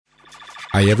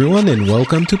Hi everyone and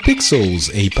welcome to Pixels,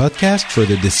 a podcast for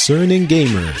the discerning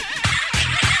gamer.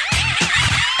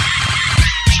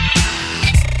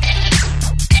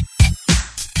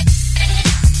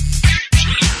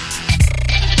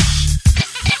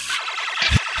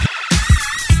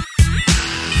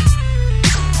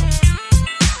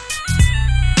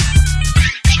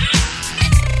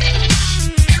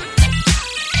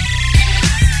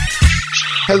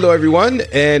 Hello everyone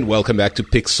and welcome back to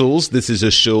Pixels. This is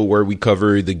a show where we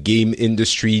cover the game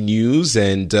industry news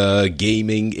and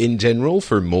gaming in general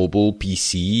for mobile,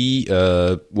 PC,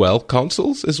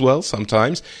 consoles as well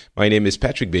sometimes. My name is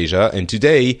Patrick Beja and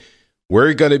today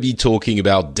we're going to be talking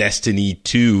about Destiny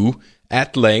 2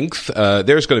 at length.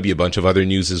 There's going to be a bunch of other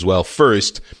news as well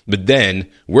first, but then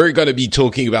we're going to be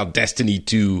talking about Destiny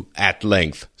 2 at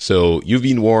length. So you've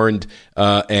been warned,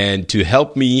 and to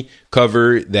help me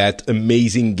cover that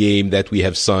amazing game that we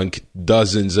have sunk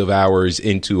dozens of hours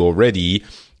into already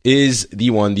is the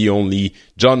one, the only,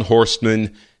 John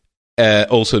Horstman,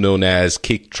 also known as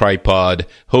Kick Tripod,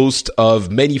 host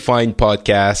of many fine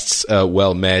podcasts,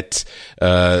 Well Met,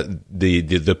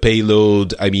 the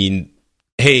Payload. I mean,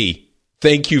 hey,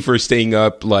 thank you for staying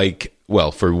up,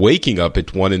 for waking up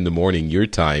at 1 a.m. your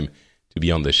time to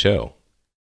be on the show.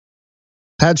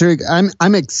 Patrick,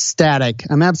 I'm ecstatic.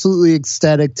 I'm absolutely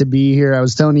ecstatic to be here. I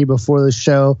was telling you before the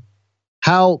show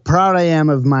how proud I am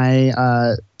of my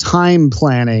time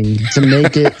planning to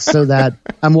make it so that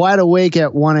I'm wide awake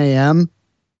at 1 a.m.,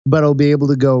 but I'll be able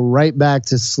to go right back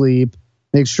to sleep,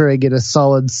 make sure I get a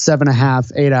solid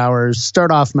 7.5, 8 hours, start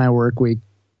off my work week.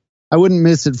 I wouldn't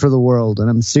miss it for the world, and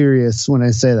I'm serious when I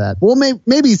say that. Well,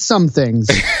 maybe some things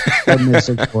I'd miss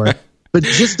it for, but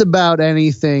just about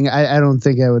anything, I don't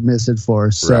think I would miss it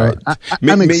for. So right.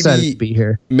 I'm excited to be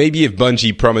here. Maybe if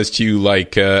Bungie promised you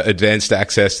advanced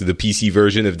access to the PC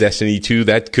version of Destiny 2,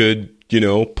 that could,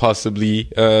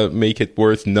 possibly make it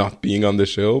worth not being on the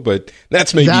show. But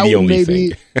that's maybe the only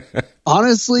thing.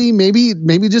 Honestly, maybe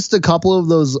just a couple of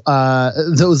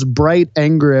those bright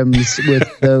engrams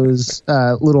with those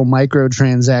little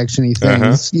microtransaction-y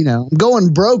things. I'm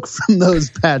going broke from those,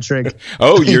 Patrick.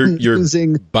 Oh, you're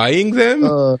buying them?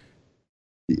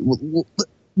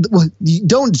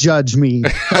 Don't judge me.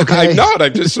 Okay? I'm not.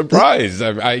 I'm just surprised.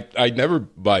 I never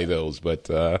buy those, but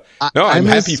I'm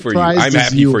happy for you. I'm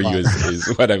happy for you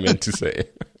is what I meant to say.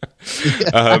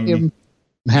 I'm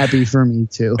happy for me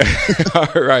too.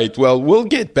 All right. Well, we'll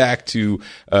get back to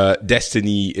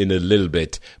Destiny in a little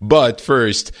bit. But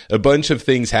first, a bunch of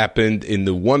things happened in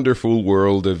the wonderful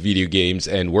world of video games,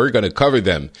 and we're going to cover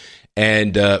them.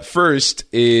 And first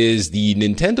is the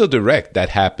Nintendo Direct that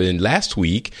happened last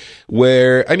week,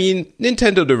 where,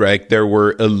 Nintendo Direct, there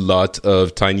were a lot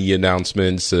of tiny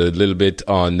announcements, a little bit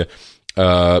on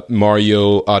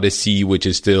Mario Odyssey, which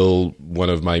is still one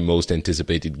of my most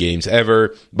anticipated games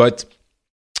ever, but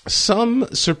some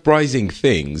surprising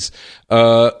things.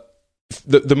 The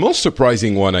most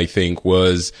surprising one, I think,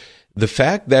 was the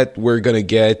fact that we're going to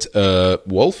get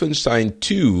Wolfenstein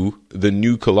 2, the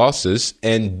new Colossus,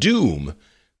 and Doom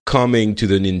coming to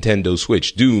the Nintendo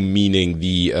Switch. Doom meaning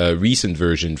the recent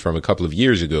version from a couple of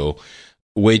years ago,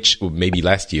 maybe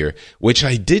last year, which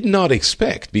I did not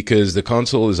expect because the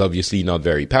console is obviously not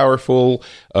very powerful,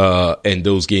 and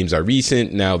those games are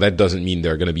recent. Now, that doesn't mean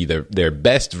they're going to be their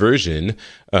best version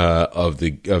of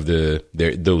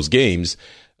those games.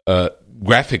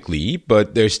 Graphically,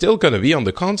 but they're still going to be on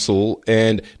the console.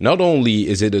 And not only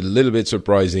is it a little bit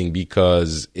surprising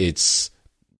because it's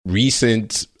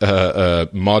recent,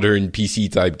 modern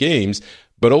PC type games,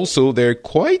 but also they're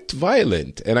quite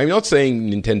violent. And I'm not saying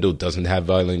Nintendo doesn't have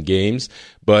violent games,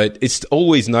 but it's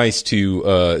always nice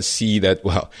to see that,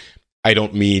 I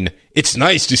don't mean it's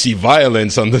nice to see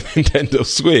violence on the Nintendo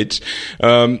Switch,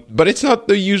 but it's not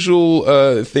the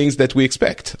usual things that we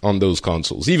expect on those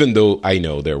consoles, even though I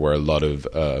know there were a lot of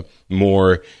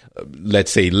more,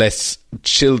 let's say, less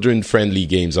children-friendly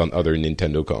games on other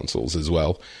Nintendo consoles as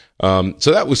well.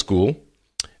 So that was cool.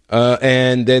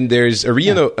 And then there's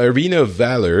Arena of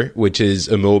Valor, which is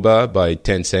a MOBA by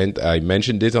Tencent. I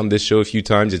mentioned it on this show a few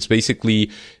times. It's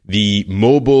basically the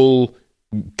mobile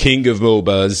king of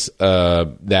MOBAs,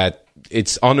 that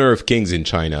it's Honor of Kings in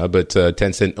China, but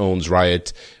Tencent owns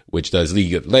Riot, which does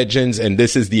League of Legends, and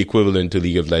this is the equivalent to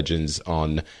League of Legends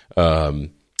on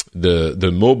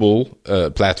the mobile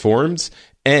platforms,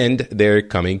 and they're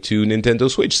coming to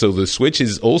Nintendo Switch. So the Switch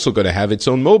is also going to have its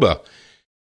own MOBA.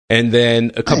 And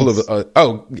then a couple of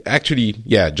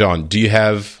John, do you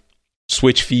have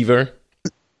Switch fever?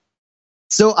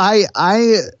 So I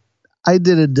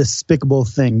did a despicable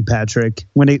thing, Patrick,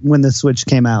 when the Switch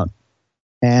came out,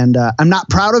 and I'm not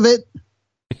proud of it,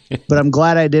 but I'm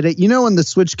glad I did it. You know, when the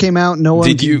Switch came out, no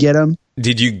one could get them.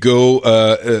 Did you go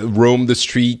roam the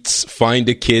streets, find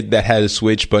a kid that had a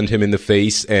Switch, punch him in the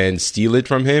face, and steal it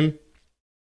from him?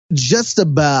 Just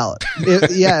about.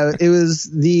 It was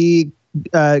the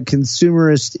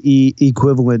consumerist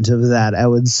equivalent of that, I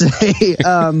would say.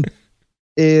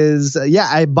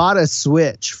 I bought a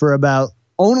Switch for about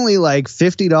only like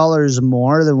 $50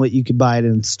 more than what you could buy it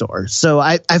in store. So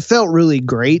I felt really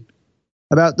great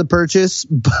about the purchase,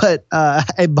 but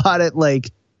I bought it like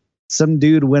some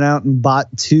dude went out and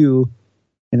bought two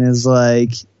and is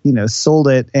like, sold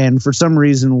it. And for some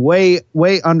reason, way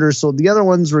undersold. The other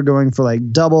ones were going for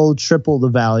like double, triple the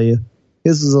value.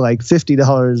 This is like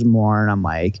 $50 more. And I'm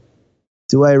like,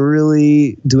 do I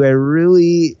really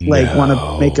want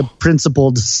to make a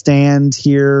principled stand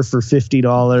here for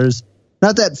 $50?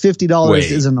 Not that $50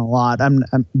 isn't a lot.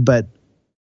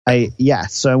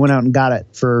 So I went out and got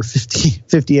it for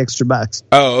 50 extra bucks.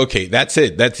 Oh, okay. That's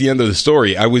it. That's the end of the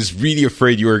story. I was really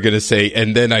afraid you were going to say,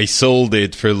 and then I sold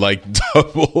it for like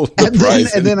double the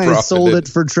price. And then I sold it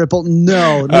for triple.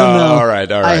 No. All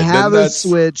right. I have a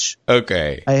Switch.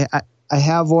 Okay. I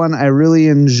have one. I really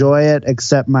enjoy it,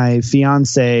 except my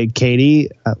fiance, Katie,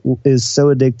 is so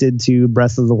addicted to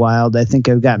Breath of the Wild. I think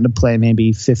I've gotten to play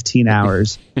maybe 15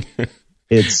 hours.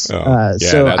 It's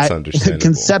that's understandable.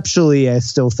 Conceptually, I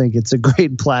still think it's a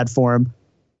great platform,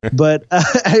 but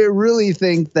I really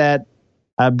think that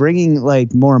bringing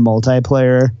like more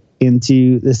multiplayer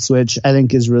into the Switch, I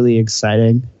think, is really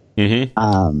exciting.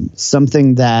 Mm-hmm.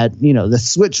 Something that the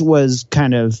Switch was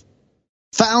kind of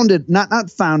founded,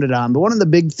 not founded on, but one of the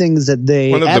big things that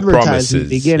they advertised in the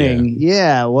beginning,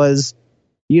 was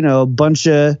a bunch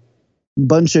of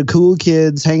cool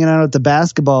kids hanging out at the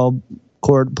basketball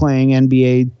court playing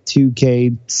NBA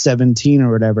 2K17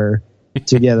 or whatever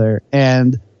together.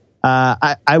 And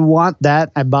I want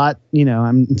that. I bought,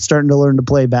 I'm starting to learn to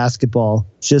play basketball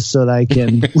just so that I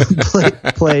can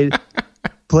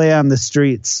play on the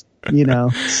streets,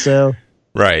 so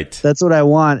right. That's what I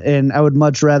want. And I would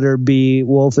much rather be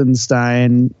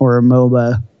Wolfenstein or a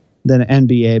MOBA than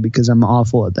NBA because I'm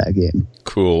awful at that game.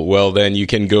 Cool. Well, then you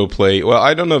can go play. Well,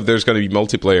 I don't know if there's going to be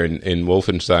multiplayer in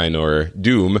Wolfenstein or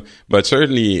Doom, but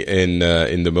certainly in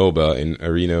the MOBA, in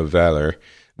Arena of Valor,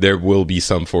 there will be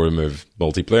some form of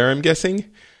multiplayer, I'm guessing,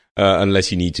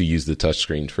 unless you need to use the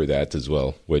touchscreen for that as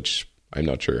well, which I'm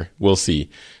not sure. We'll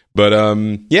see. But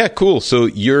cool. So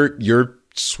you're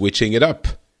switching it up,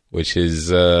 which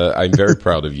is I'm very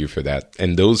proud of you for that.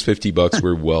 And those $50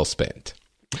 were well spent.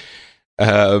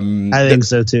 I think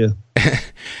so too.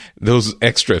 Those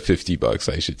extra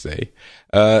 $50, I should say.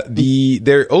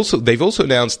 They've also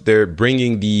announced they're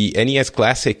bringing the NES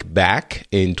Classic back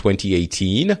in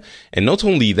 2018, and not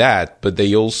only that, but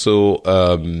they also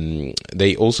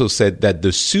said that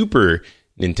the Super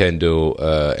Nintendo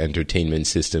Entertainment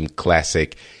System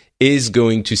Classic is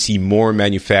going to see more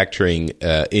manufacturing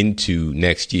into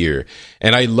next year,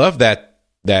 and I love that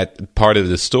part of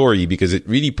the story because it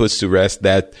really puts to rest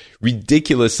that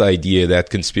ridiculous idea that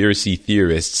conspiracy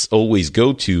theorists always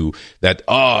go to, that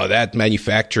that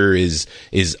manufacturer is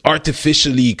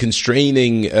artificially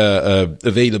constraining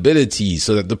availability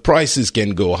so that the prices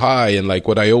can go high. And like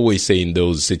what I always say in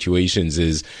those situations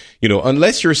is,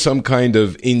 unless you're some kind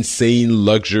of insane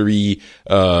luxury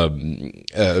brand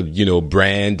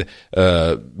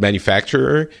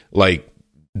manufacturer like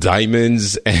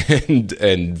diamonds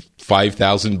and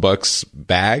 $5,000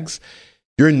 bags,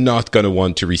 you're not going to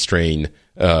want to restrain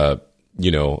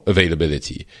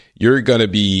availability. You're going to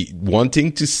be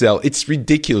wanting to sell. It's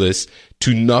ridiculous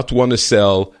to not want to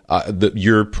sell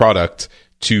your product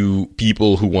to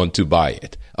people who want to buy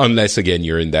it, unless again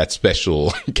you're in that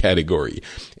special category.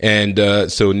 And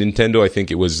so Nintendo, I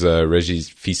think it was Regis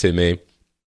Fils-Aimé,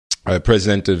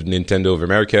 president of Nintendo of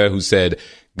America, who said,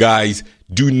 guys,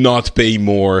 do not pay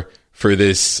more for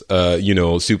this,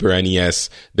 Super NES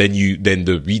than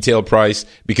the retail price,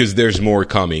 because there's more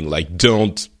coming. Like,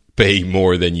 don't pay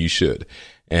more than you should.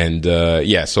 And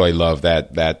so I love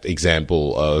that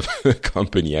example of a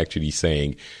company actually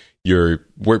saying, there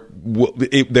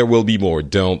will be more.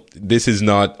 This is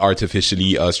not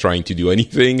artificially us trying to do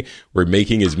anything. We're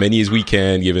making as many as we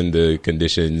can given the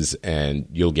conditions, and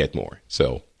you'll get more.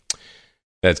 So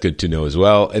that's good to know as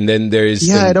well. And then there's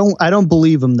I don't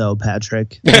believe them though,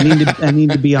 Patrick. I need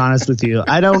to be honest with you.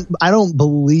 I don't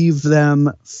believe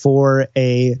them for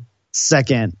a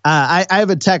second. I have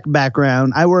a tech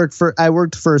background. I worked for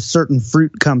a certain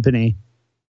fruit company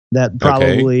that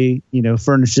probably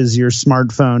furnishes your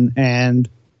smartphone, and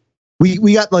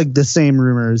we got like the same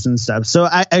rumors and stuff. So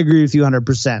I agree with you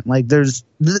 100%. Like there's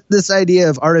this idea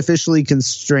of artificially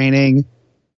constraining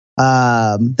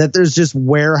that there's just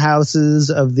warehouses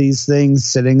of these things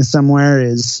sitting somewhere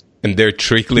is. And they're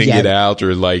trickling it out,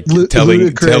 or like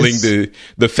telling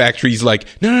the factories like,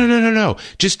 no,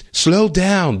 just slow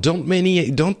down. Don't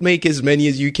make as many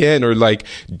as you can, or like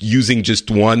using just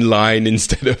one line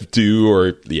instead of two,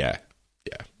 or yeah.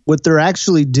 What they're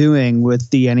actually doing with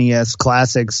the NES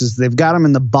Classics is they've got them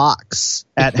in the box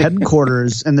at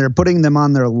headquarters, and they're putting them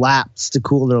on their laps to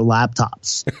cool their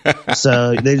laptops.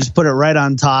 So they just put it right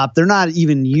on top. They're not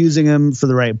even using them for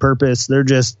the right purpose. They're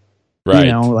just,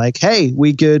 like, hey,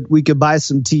 we could buy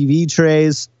some TV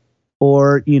trays,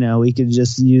 or, we could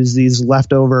just use these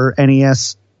leftover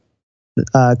NES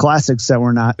Classics that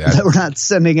we're not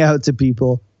sending out to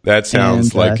people. That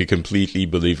sounds like a completely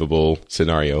believable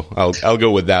scenario. I'll go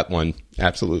with that one.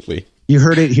 Absolutely. You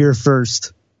heard it here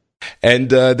first. And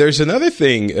there's another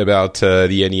thing about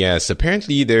the NES.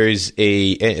 Apparently, there's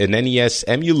an NES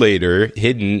emulator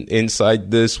hidden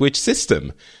inside the Switch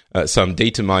system. Some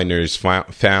data miners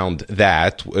found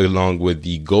that, along with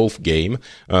the golf game.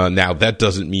 Now, that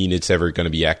doesn't mean it's ever going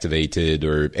to be activated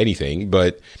or anything,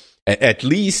 but at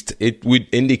least it would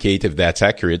indicate, if that's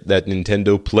accurate, that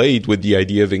Nintendo played with the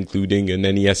idea of including an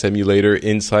NES emulator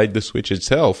inside the Switch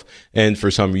itself, and for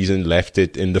some reason left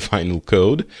it in the final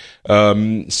code.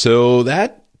 So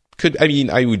that could,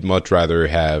 I would much rather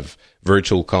have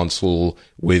Virtual Console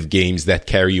with games that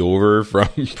carry over from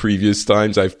previous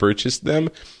times I've purchased them.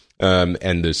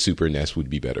 And the Super NES would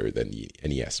be better than the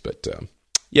NES. But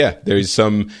yeah, there's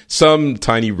some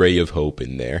tiny ray of hope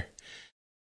in there.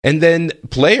 And then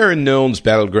PlayerUnknown's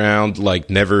Battleground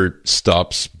never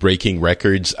stops breaking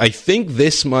records. I think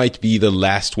this might be the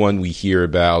last one we hear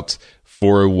about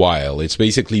for a while. It's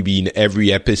basically been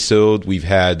every episode we've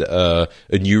had a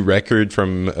new record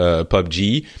from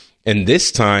PUBG, and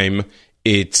this time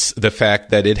it's the fact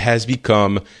that it has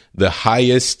become the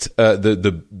highest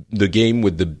the game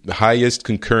with the highest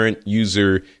concurrent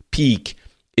user peak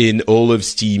in all of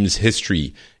Steam's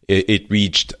history. It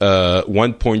reached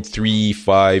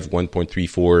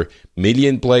 1.34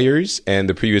 million players, and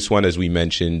the previous one, as we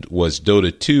mentioned, was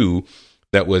Dota 2.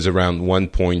 That was around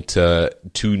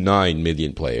 1.29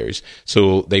 million players.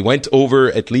 So they went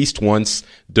over at least once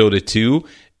Dota 2,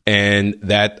 and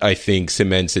that, I think,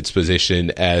 cements its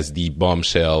position as the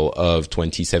bombshell of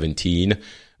 2017,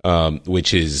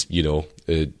 which is,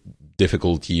 a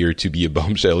difficult year to be a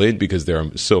bombshell in because there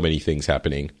are so many things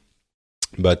happening.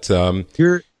 But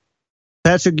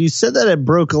Patrick, you said that it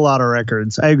broke a lot of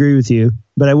records. I agree with you.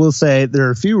 But I will say there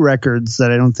are a few records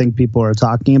that I don't think people are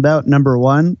talking about. Number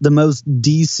one, the most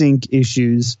desync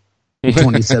issues of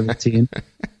 2017.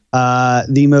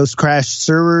 The most crashed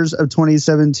servers of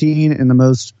 2017, and the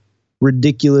most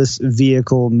ridiculous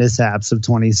vehicle mishaps of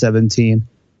 2017.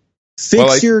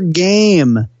 Fix your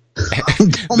game.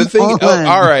 The thing, all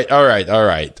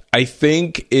right. I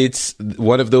think it's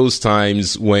one of those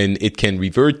times when it can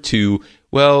revert to,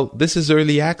 well, this is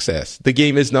early access. The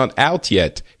game is not out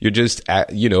yet. You're just,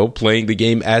 playing the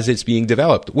game as it's being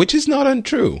developed, which is not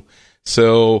untrue.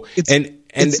 So,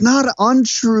 it's not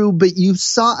untrue, but you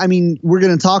saw, we're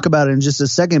going to talk about it in just a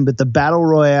second, but the Battle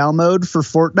Royale mode for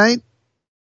Fortnite,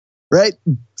 right?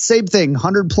 Same thing.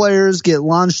 100 players get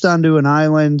launched onto an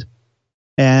island,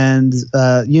 and,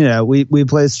 we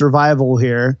play survival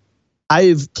here.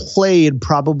 I've played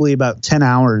probably about 10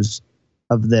 hours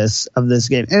of this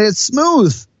game, and it's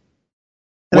smooth.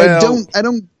 And I don't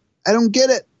get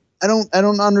it. I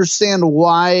don't understand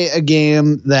why a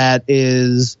game that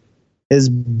is as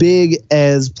big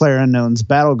as PlayerUnknown's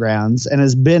Battlegrounds and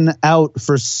has been out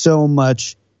for so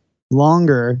much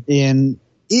longer in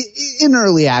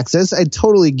early access, I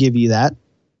totally give you that,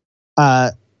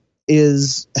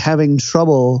 is having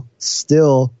trouble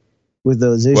still with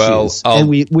those issues. Well, and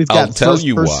we've got I'll tell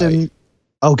you why.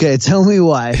 Okay, tell me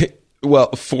why.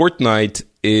 Well, Fortnite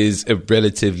is a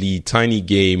relatively tiny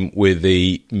game with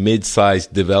a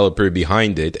mid-sized developer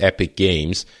behind it, Epic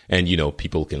Games, and,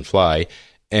 people can fly.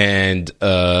 And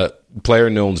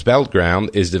PlayerUnknown's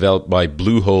Battleground is developed by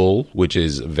Bluehole, which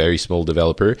is a very small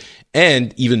developer.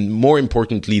 And even more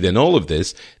importantly than all of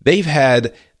this, they've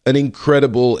had an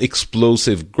incredible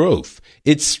explosive growth.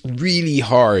 It's really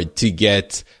hard to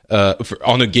get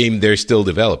on a game they're still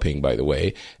developing, by the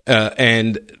way,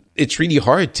 and it's really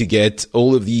hard to get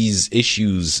all of these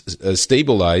issues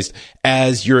stabilized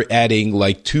as you're adding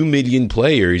 2 million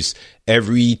players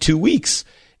every 2 weeks.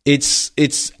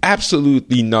 It's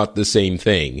absolutely not the same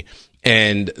thing.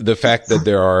 And the fact that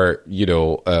there are,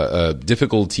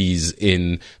 difficulties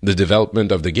in the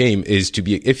development of the game is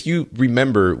if you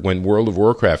remember when World of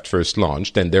Warcraft first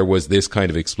launched and there was this kind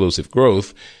of explosive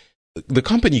growth, the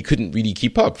company couldn't really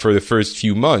keep up for the first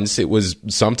few months. It was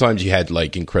sometimes you had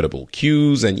like incredible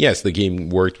queues, and yes, the game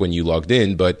worked when you logged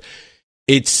in, but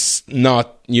it's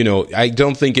not, I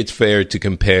don't think it's fair to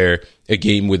compare a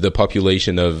game with the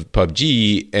population of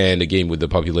PUBG and a game with the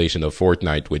population of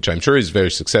Fortnite, which I'm sure is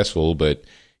very successful, but,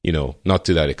 not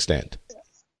to that extent.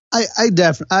 I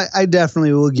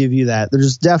definitely will give you that.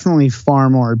 There's definitely far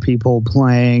more people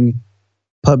playing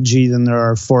PUBG than there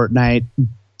are Fortnite.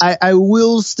 I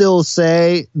will still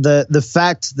say the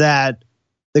fact that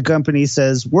the company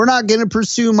says we're not going to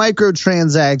pursue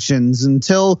microtransactions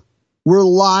until we're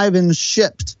live and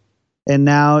shipped. And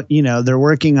now, they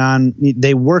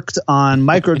worked on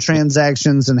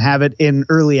microtransactions and have it in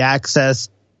early access,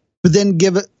 but then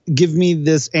give me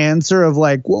this answer of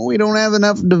like, well, we don't have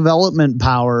enough development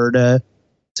power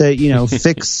to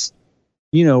fix,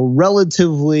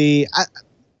 relatively,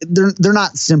 they're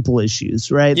not simple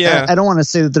issues, right? Yeah. I don't want to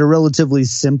say that they're relatively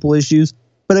simple issues,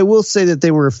 but I will say that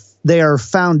they are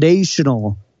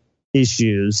foundational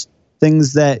issues.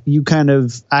 Things that you kind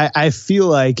of, I feel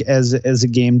like as a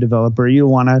game developer, you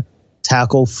want to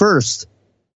tackle first.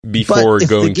 Before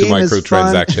going to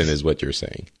microtransaction is what you're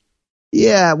saying.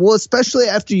 Yeah, well, especially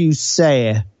after you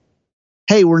say,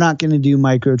 hey, we're not going to do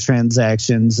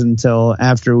microtransactions until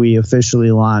after we officially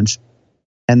launch.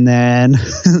 And then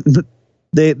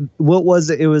what was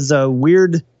it? It was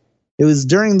it was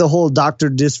during the whole Dr.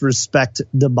 Disrespect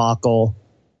debacle.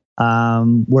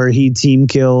 Where he team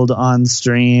killed on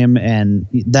stream and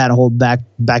that whole back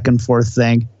and forth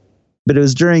thing. But it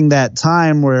was during that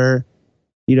time where,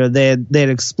 they had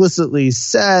explicitly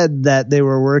said that they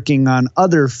were working on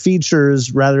other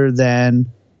features rather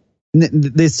than,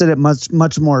 they said it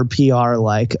much more PR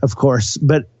like, of course,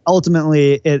 but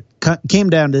ultimately it came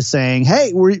down to saying,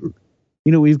 hey,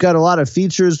 we've got a lot of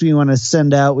features we want to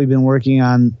send out. We've been working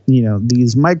on,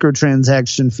 these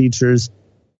microtransaction features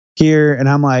here, and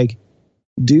I'm like,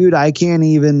 dude, I can't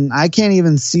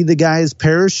even see the guy's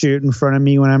parachute in front of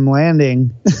me when I'm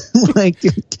landing. Like,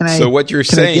 so what you're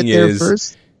saying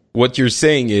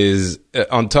is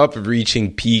on top of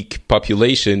reaching peak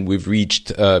population, we've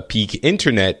reached peak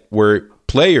internet, where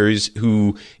players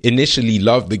who initially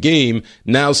loved the game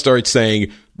now start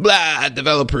saying, blah,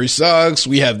 developer sucks,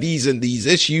 we have these and these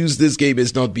issues, this game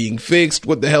is not being fixed,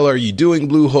 what the hell are you doing,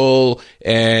 Bluehole?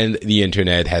 And the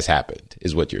internet has happened,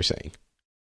 is what you're saying.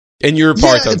 And you're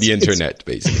part of the internet,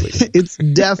 basically. It's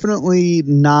definitely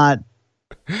not.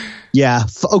 Yeah.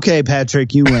 Okay,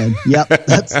 Patrick, you win. Yep.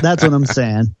 That's what I'm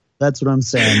saying. That's what I'm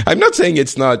saying. I'm not saying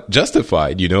it's not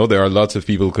justified. There are lots of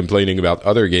people complaining about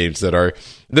other games that are.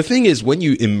 The thing is, when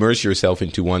you immerse yourself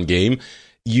into one game,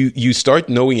 you start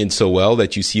knowing it so well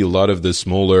that you see a lot of the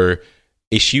smaller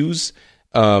issues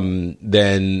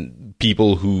than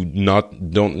people who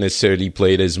don't necessarily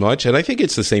play it as much. And I think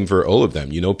it's the same for all of them.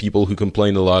 People who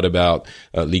complain a lot about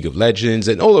League of Legends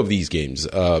and all of these games,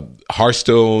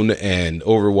 Hearthstone and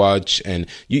Overwatch, and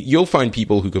you'll find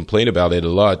people who complain about it a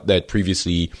lot that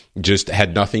previously just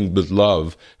had nothing but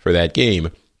love for that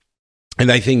game. And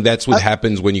I think that's what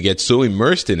happens when you get so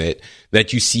immersed in it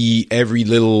that you see every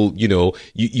little,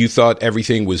 you thought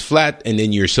everything was flat, and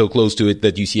then you're so close to it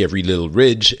that you see every little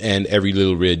ridge, and every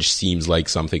little ridge seems like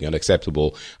something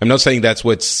unacceptable. I'm not saying that's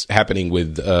what's happening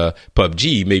with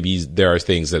PUBG. Maybe there are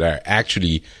things that are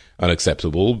actually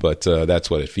unacceptable, but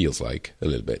that's what it feels like a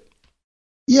little bit.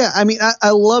 Yeah, I mean,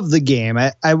 I love the game.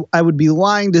 I would be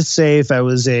lying to say if I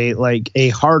was a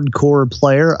hardcore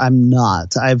player. I'm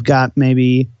not. I've got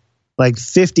maybe like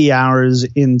 50 hours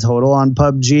in total on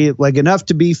PUBG, like enough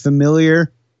to be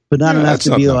familiar, but not enough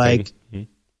to be like,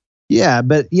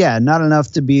 not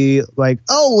enough to be like,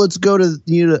 oh, let's go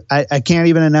to, I can't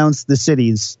even announce the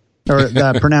cities or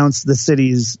pronounce the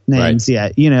cities' names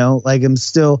yet. Like I'm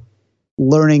still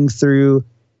learning through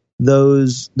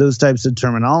those types of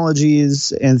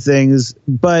terminologies and things.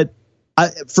 But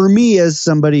for me, as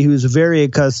somebody who's very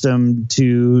accustomed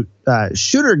to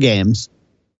shooter games,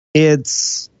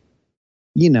 it's,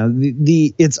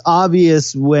 it's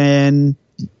obvious when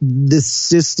the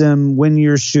system, when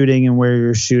you're shooting and where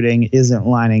you're shooting, isn't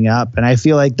lining up. And I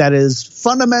feel like that is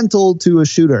fundamental to a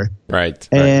shooter. Right.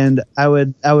 And I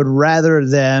would rather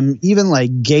them even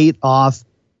like gate off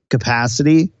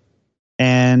capacity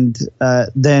and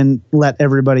then let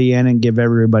everybody in and give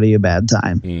everybody a bad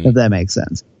time, if that makes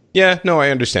sense. Yeah, no,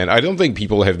 I understand. I don't think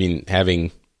people have been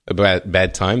having a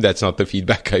bad time. That's not the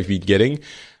feedback I've been getting.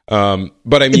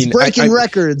 But I mean, it's breaking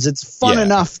records. It's fun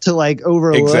enough to like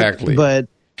overlook. Exactly. But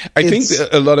I think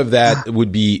a lot of that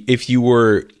would be if you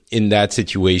were in that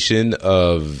situation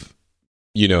of,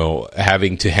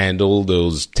 having to handle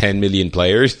those 10 million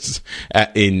players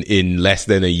in less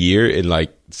than a year, in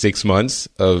like 6 months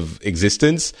of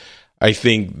existence, I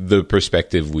think the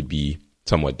perspective would be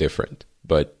somewhat different.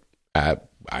 But I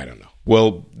don't know.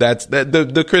 Well,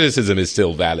 the criticism is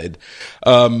still valid.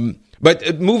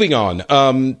 But moving on,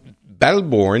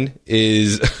 Battleborn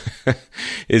is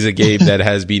is a game that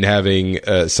has been having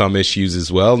some issues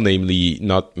as well. Namely,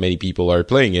 not many people are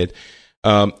playing it.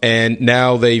 And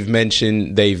now they've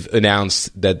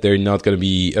announced that they're not going to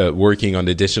be working on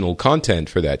additional content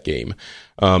for that game.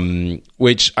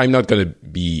 Which I'm not going to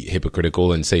be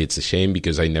hypocritical and say it's a shame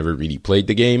because I never really played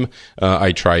the game.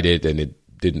 I tried it and it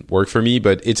didn't work for me,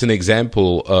 but it's an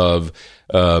example of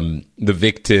the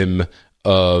victim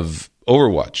of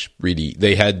Overwatch, really.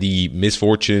 They had the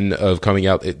misfortune of coming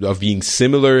out, of being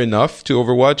similar enough to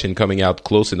Overwatch and coming out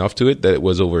close enough to it that it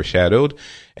was overshadowed.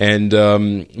 And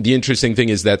the interesting thing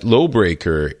is that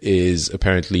Lowbreaker is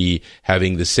apparently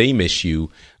having the same issue.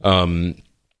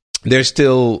 They're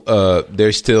still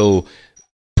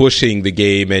pushing the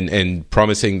game and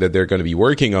promising that they're going to be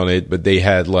working on it, but they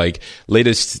had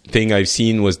latest thing I've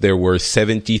seen was there were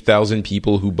 70,000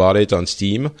 people who bought it on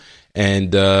Steam,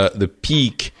 and the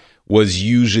peak was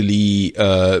usually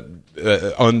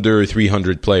under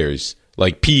 300 players,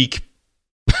 like peak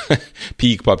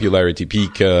popularity,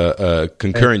 peak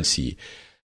concurrency.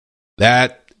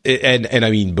 That and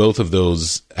I mean both of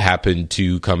those happened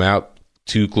to come out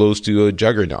too close to a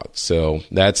juggernaut, so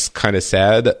that's kind of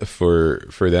sad for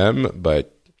them,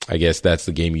 but I guess that's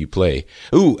the game you play.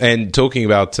 Ooh, and talking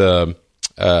about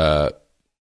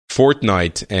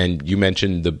Fortnite, and you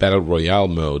mentioned the Battle Royale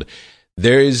mode,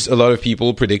 there's a lot of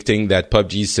people predicting that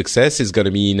PUBG's success is going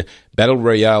to mean Battle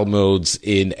Royale modes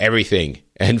in everything,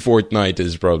 and Fortnite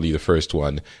is probably the first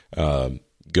one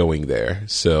going there,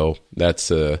 so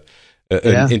that's an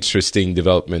interesting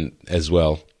development as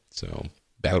well. So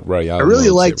Battle Royale. I really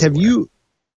liked. Everywhere.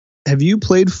 Have you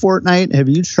played Fortnite? Have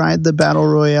you tried the Battle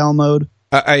Royale mode?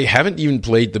 I haven't even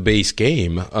played the base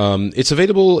game. It's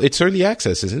available. It's early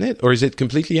access, isn't it, or is it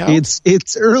completely out? It's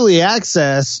early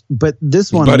access, but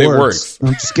this one but works. It works.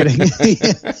 I'm just kidding.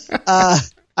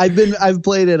 I've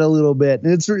played it a little bit,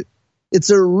 and it's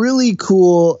a really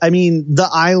cool. I mean, the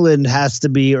island has to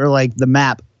be, or the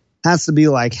map has to be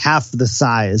half the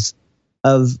size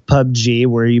of PUBG,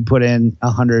 where you put in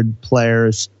 100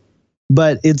 players,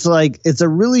 but it's a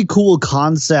really cool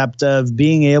concept of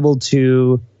being able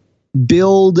to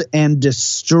build and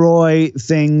destroy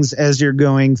things as you're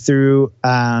going through.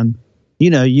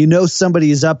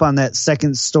 Somebody's up on that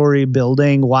second story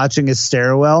building watching a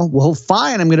stairwell. Well,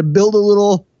 fine, I'm going to build a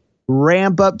little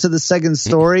ramp up to the second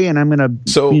story, and I'm going to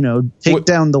take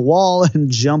down the wall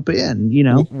and jump in.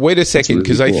 Wait a second,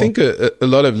 because really cool. I think a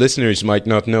lot of listeners might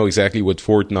not know exactly what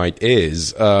Fortnite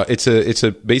is. It's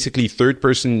a basically third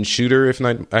person shooter, if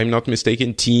I'm not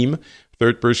mistaken, team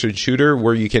third person shooter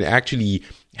where you can actually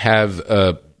have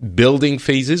building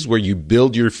phases where you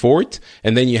build your fort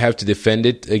and then you have to defend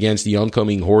it against the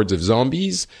oncoming hordes of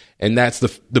zombies, and that's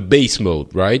the base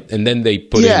mode, right? And then they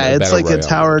put in a it's a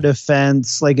tower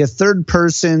defense, like a third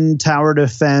person tower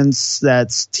defense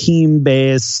that's team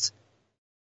based.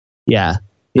 Yeah,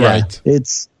 right.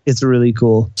 It's really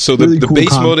cool. So really the cool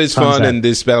base mode is concept. fun, and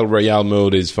this battle royale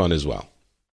mode is fun as well.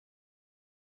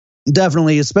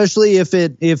 Definitely, especially if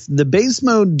the base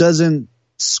mode doesn't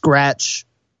scratch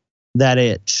that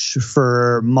itch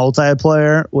for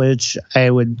multiplayer, which I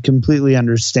would completely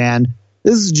understand.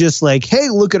 This is just hey,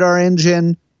 look at our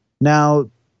engine.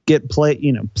 Now get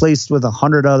placed with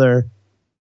 100 other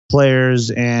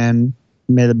players, and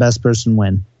may the best person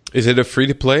win. Is it a free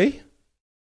to play?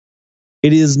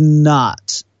 It is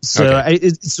not. So okay.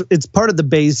 It's part of the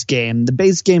base game. The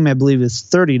base game, I believe, is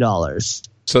 $30.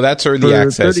 So that's early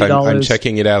access. I'm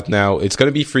checking it out now. It's going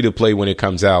to be free to play when it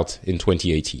comes out in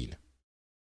 2018.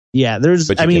 Yeah, there's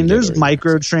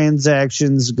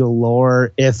microtransactions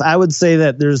galore. If I would say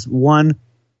that there's one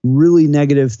really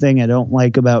negative thing I don't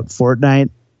like about Fortnite,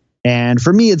 and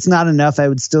for me it's not enough, I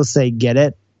would still say get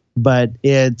it, but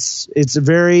it's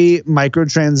very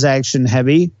microtransaction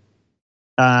heavy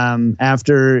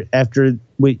after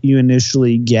what you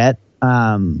initially get.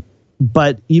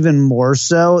 But even more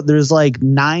so, there's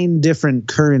 9 different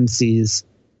currencies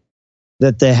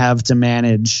that they have to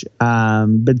manage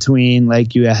between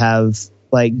you have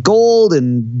gold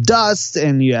and dust,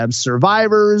 and you have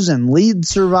survivors and lead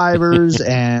survivors,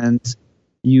 and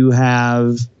you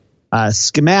have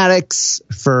schematics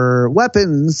for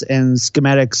weapons and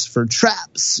schematics for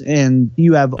traps, and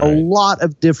you have a lot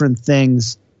of different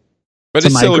things. But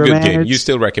it's still a good game. You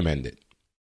still recommend it?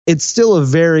 It's still a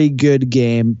very good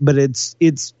game, but it's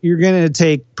you're going to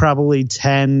take probably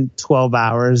 10, 12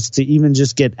 hours to even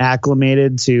just get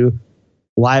acclimated to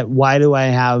why do I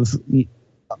have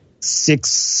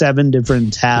 6-7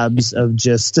 different tabs of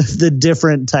just the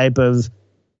different type of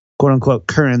quote unquote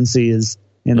currencies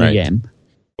in the game.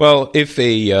 Well, if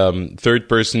a third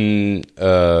person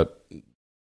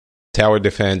tower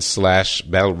defense /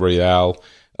 battle royale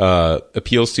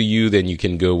appeals to you, then you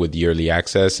can go with the early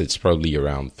access. It's probably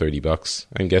around $30,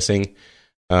 I'm guessing.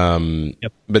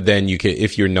 But then you can,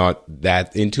 if you're not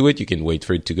that into it, you can wait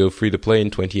for it to go free to play in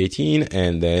 2018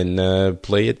 and then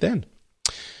play it then.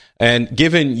 And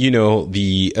given,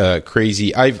 the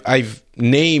crazy, I've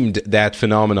named that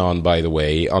phenomenon, by the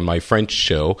way, on my French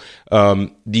show,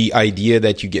 the idea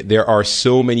that there are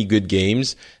so many good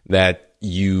games that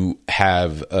you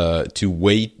have to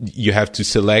wait, you have to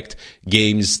select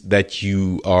games that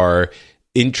you are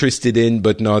interested in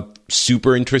but not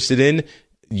super interested in.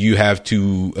 You have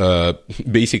to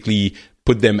basically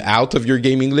put them out of your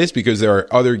gaming list because there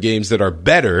are other games that are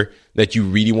better that you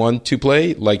really want to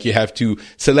play. Like you have to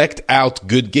select out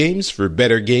good games for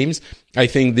better games. I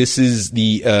think this is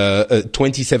the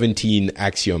 2017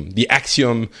 axiom, the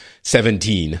axiom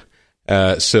 17.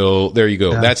 So there you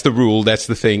go. Yeah. That's the rule. That's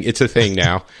the thing. It's a thing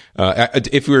now.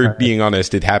 If we're being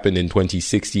honest, it happened in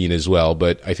 2016 as well,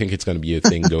 but I think it's going to be a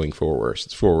thing going forward.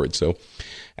 So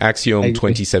axiom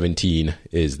 2017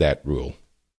 is that rule.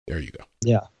 There you go.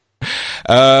 Yeah.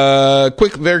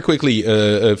 Very quickly,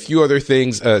 a few other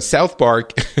things. South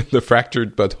Park, The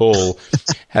Fractured But Whole,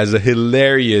 has a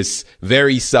hilarious,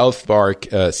 very South Park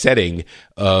setting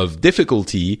of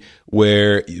difficulty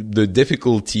where the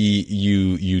difficulty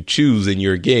you choose in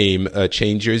your game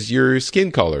changes your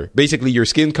skin color. Basically, your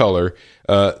skin color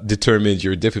determines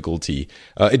your difficulty.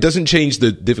 It doesn't change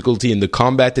the difficulty in the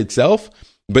combat itself,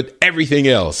 but everything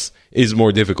else is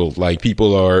more difficult. Like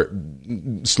people are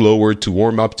slower to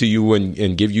warm up to you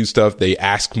and give you stuff. They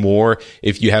ask more.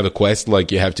 If you have a quest,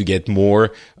 like you have to get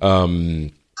more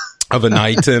of an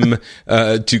item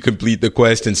to complete the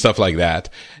quest and stuff like that.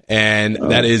 And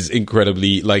that is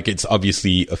incredibly, like, it's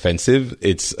obviously offensive.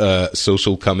 It's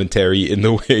social commentary in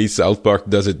the way South Park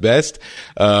does it best.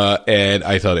 And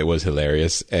I thought it was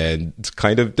hilarious and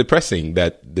kind of depressing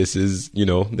that this is,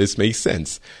 this makes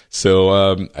sense.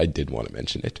 So I did want to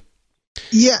mention it.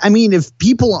 Yeah, I mean, if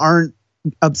people aren't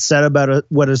upset about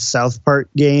what a South Park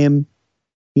game,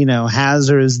 has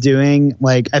or is doing,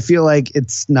 like, I feel like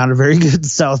it's not a very good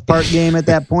South Park game at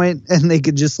that point, and they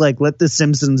could just let The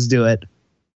Simpsons do it,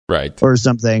 right, or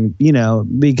something,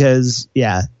 because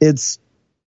I've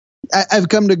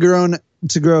come to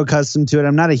grow accustomed to it.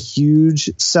 I'm not a huge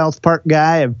South Park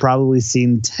guy. I've probably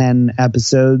seen 10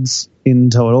 episodes in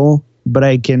total. But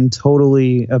I can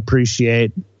totally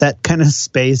appreciate that kind of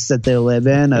space that they live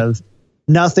in of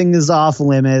nothing is off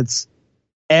limits.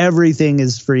 Everything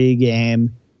is free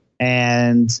game.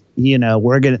 And,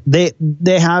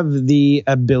 they have the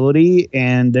ability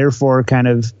and therefore kind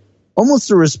of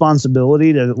almost a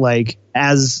responsibility to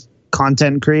as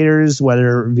content creators,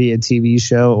 whether via TV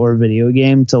show or video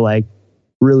game, to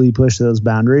really push those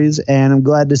boundaries. And I'm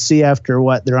glad to see after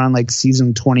they're on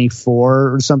season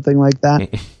 24 or something like that.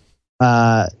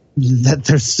 That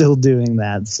they're still doing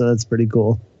that. So that's pretty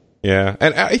cool. Yeah.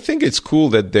 And I think it's cool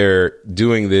that they're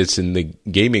doing this in the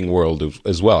gaming world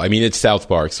as well. I mean, it's South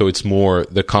Park, so it's more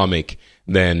the comic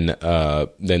than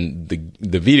the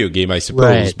video game, I suppose,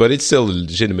 right. But it's still a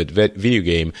legitimate video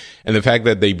game. And the fact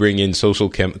that they bring in social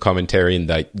commentary in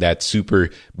that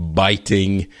super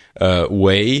biting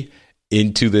way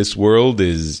into this world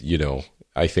is,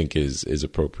 I think is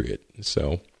appropriate.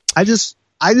 So I just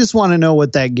want to know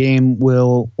what that game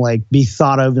will be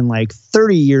thought of in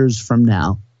 30 years from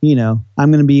now. I'm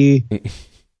going to be,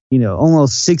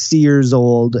 almost 60 years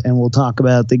old, and we'll talk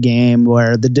about the game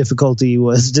where the difficulty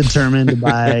was determined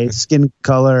by skin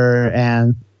color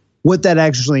and what that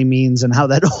actually means and how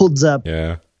that holds up.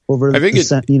 Yeah. Over over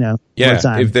time.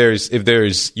 If there's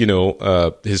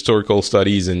historical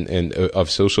studies and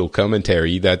of social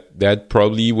commentary that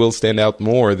probably will stand out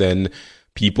more than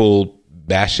people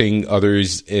bashing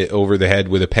others over the head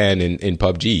with a pen in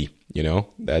PUBG.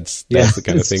 That's the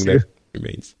kind of thing that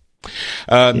remains.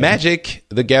 Magic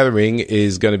the Gathering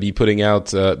is going to be putting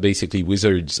out, basically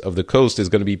Wizards of the Coast is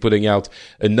going to be putting out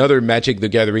another Magic the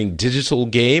Gathering digital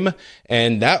game,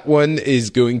 and that one is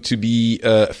going to be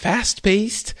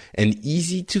fast-paced and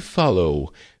easy to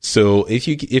follow. So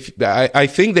I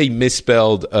think they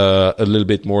misspelled a little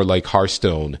bit more like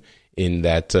Hearthstone in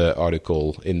that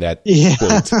article, in that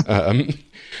quote.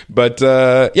 But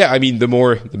I mean, the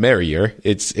more the merrier.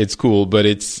 It's cool, but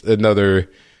it's another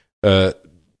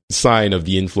sign of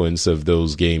the influence of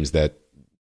those games that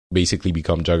basically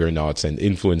become juggernauts and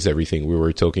influence everything. We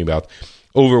were talking about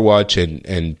Overwatch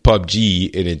and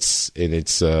PUBG in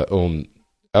its own.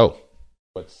 Oh,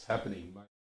 What's happening? My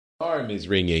alarm is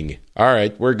ringing. All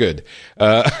right, we're good.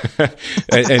 And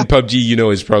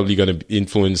PUBG, is probably going to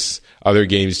influence other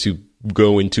games to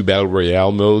go into battle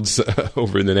royale modes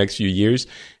over the next few years.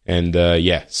 And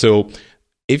so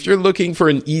if you're looking for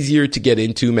an easier to get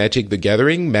into Magic the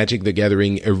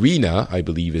Gathering Arena, I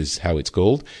believe is how it's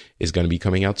called, is going to be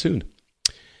coming out soon.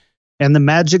 And the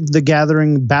Magic the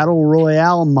Gathering Battle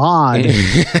Royale mod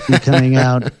is coming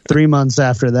out 3 months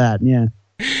after that. Yeah.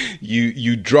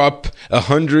 You drop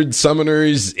 100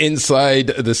 summoners inside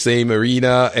the same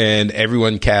arena, and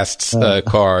everyone casts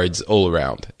cards all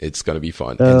around. It's going to be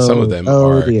fun. And some of them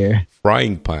are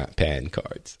frying pan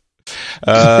cards.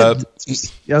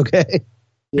 Okay.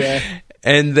 Yeah.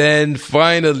 And then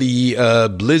finally,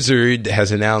 Blizzard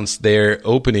has announced they're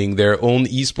opening their own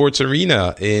esports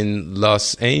arena in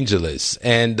Los Angeles.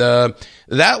 And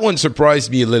that one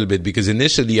surprised me a little bit because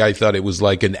initially I thought it was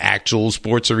like an actual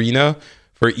sports arena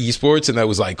for esports. And I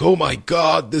was like, oh my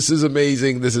God, this is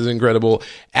amazing. This is incredible.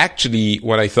 Actually,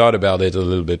 when I thought about it a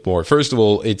little bit more, first of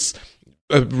all, it's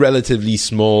a relatively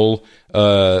small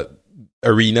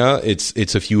arena.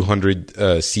 It's a few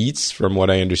hundred seats from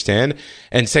what I understand.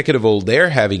 And second of all,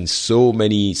 they're having so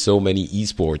many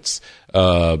esports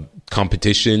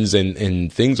competitions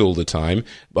and things all the time.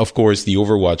 Of course, the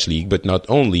Overwatch League, but not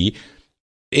only.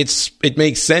 It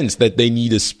makes sense that they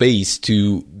need a space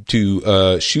to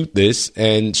shoot this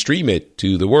and stream it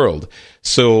to the world.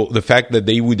 So the fact that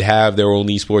they would have their own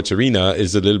esports arena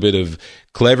is a little bit of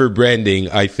clever branding,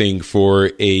 I think,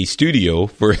 for a studio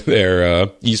for their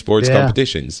esports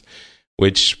competitions,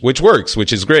 which works,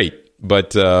 which is great.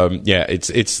 But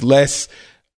it's less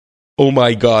oh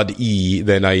my God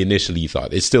than I initially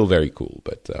thought. It's still very cool,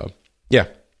 but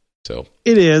So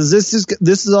it is. This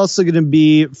is also going to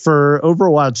be for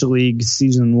Overwatch League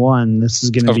Season 1. This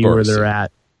is going to be where they're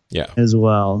at, as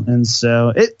well. And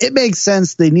so it makes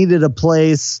sense. They needed a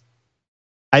place.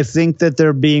 I think that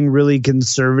they're being really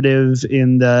conservative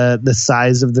in the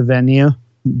size of the venue.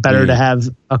 Better to have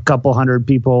a couple hundred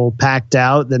people packed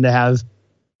out than to have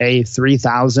a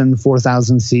 3,000,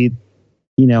 4,000 seat,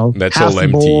 that's half all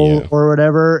empty bowl or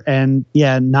whatever, and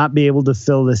not be able to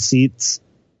fill the seats.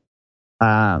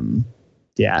 I'm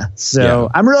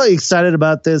really excited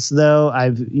about this, though.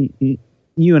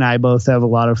 You and I both have a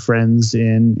lot of friends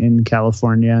in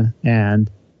California,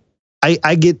 and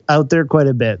I get out there quite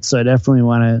a bit, so I definitely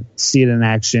want to see it in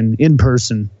action in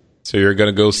person. So you're going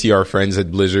to go see our friends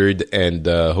at Blizzard and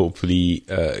hopefully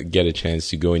get a chance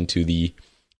to go into the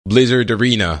Blizzard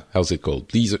Arena. How's it called?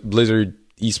 Blizzard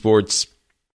Esports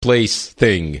Place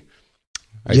thing.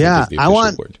 I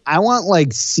want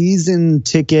like season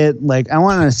ticket. Like I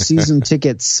want a season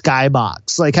ticket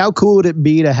skybox. Like how cool would it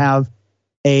be to have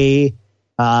a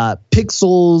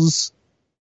Pixels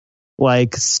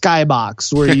like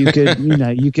skybox where you could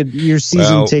your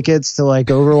season tickets to like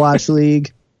Overwatch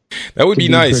League. That would be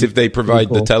nice if they provide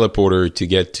the teleporter to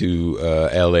get to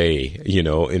LA.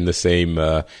 In the same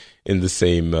with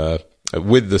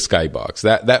the skybox.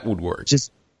 That would work.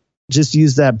 Just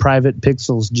use that private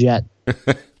Pixels jet.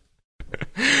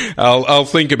 I'll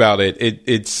think about it.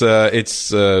 It's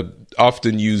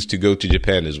often used to go to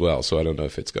Japan as well, so I don't know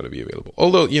if it's going to be available.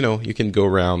 Although you can go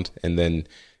around and then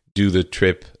do the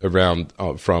trip around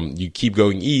from you keep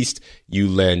going east, you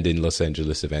land in Los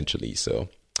Angeles eventually. So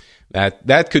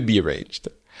that could be arranged.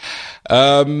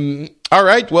 All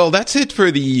right, well, that's it for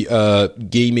the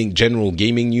general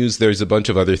gaming news. There's a bunch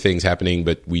of other things happening,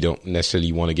 but we don't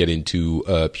necessarily want to get into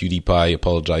PewDiePie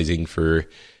apologizing for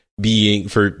saying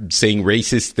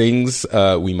racist things.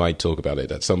 We might talk about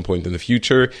it at some point in the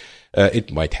future.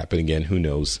 It might happen again. Who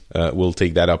knows? We'll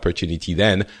take that opportunity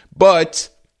then. But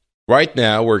right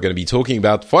now, we're going to be talking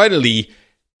about finally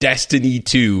Destiny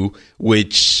 2,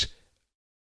 which.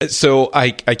 So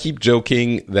I keep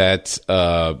joking that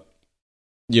I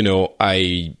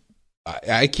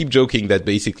keep joking that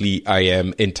basically I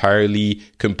am entirely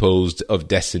composed of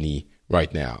Destiny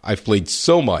right now. I've played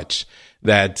so much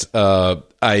that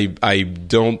I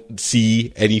don't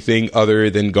see anything other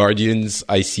than Guardians.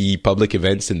 I see public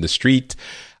events in the street.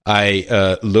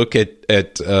 I look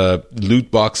at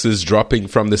loot boxes dropping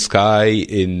from the sky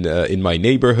in my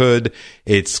neighborhood.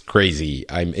 It's crazy.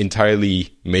 I'm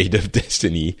entirely made of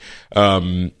Destiny.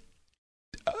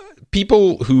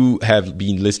 People who have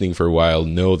been listening for a while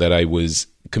know that I was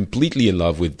completely in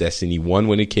love with Destiny 1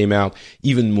 when it came out,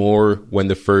 even more when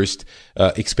the first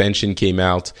expansion came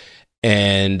out.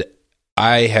 And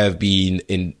I have been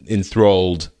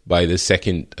enthralled by the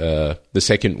second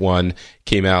one.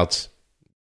 Came out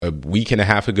a week and a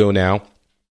half ago now.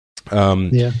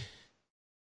 I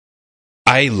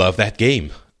love that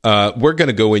game. we're going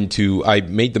to go into, I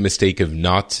made the mistake of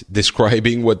not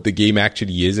describing what the game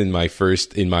actually is in my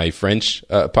French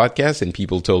podcast. And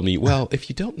people told me, well, if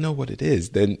you don't know what it is,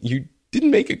 then you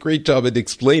didn't make a great job at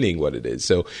explaining what it is.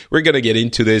 So we're going to get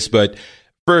into this. But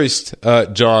first,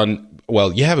 John,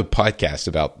 well, you have a podcast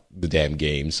about the damn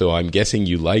game, so I'm guessing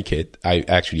you like it. I've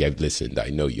listened. I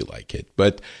know you like it.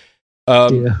 But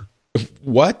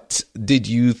what did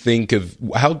you think of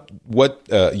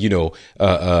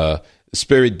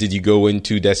spirit did you go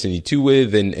into Destiny 2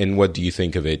 with, and what do you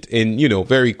think of it? In,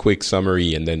 very quick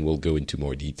summary, and then we'll go into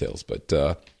more details. But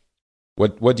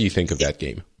what do you think of that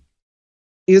game?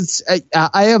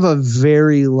 I have a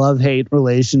very love-hate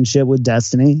relationship with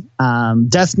Destiny.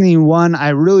 Destiny 1, I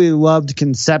really loved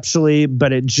conceptually,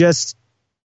 but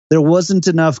there wasn't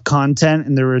enough content,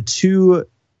 and there were too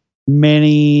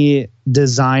many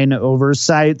design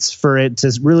oversights for it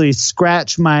to really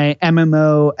scratch my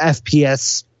MMO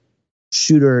FPS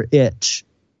shooter itch.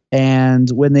 And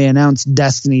when they announced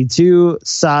Destiny 2,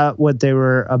 saw what they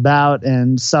were about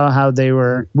and saw how they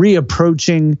were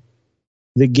reapproaching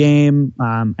the game,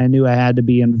 I knew I had to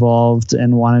be involved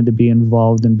and wanted to be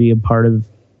involved and be a part of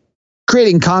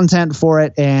creating content for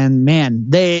it. And man,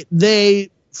 they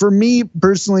for me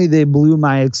personally, they blew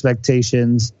my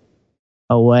expectations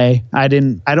away. I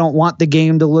don't want the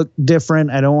game to look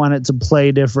different. I don't want it to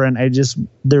play different.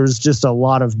 There was just a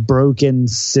lot of broken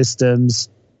systems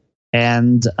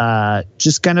and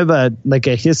just kind of a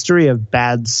history of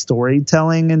bad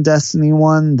storytelling in Destiny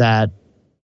 1 that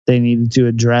they needed to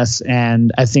address.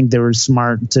 And I think they were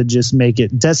smart to just make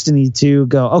it Destiny 2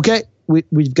 go, okay,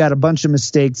 we've got a bunch of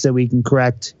mistakes that we can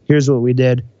correct. Here's what we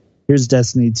did. Here's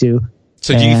Destiny 2.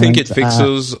 So do you think it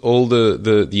fixes all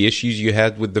the issues you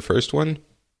had with the first one?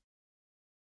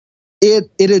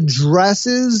 It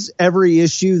addresses every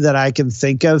issue that I can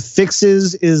think of.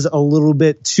 Fixes is a little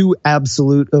bit too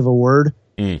absolute of a word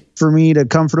for me to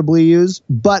comfortably use.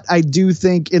 But I do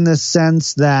think in the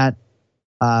sense that,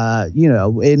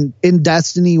 in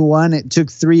Destiny 1, it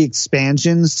took 3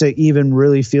 expansions to even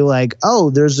really feel like, oh,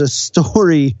 there's a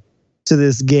story to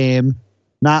this game.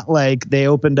 Not like they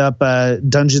opened up a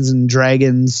Dungeons and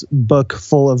Dragons book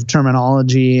full of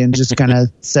terminology and just kind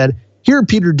of said, here,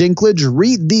 Peter Dinklage,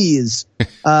 read these.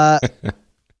 I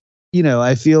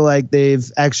feel like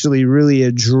they've actually really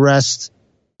addressed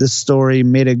the story,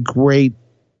 made a great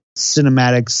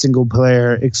cinematic single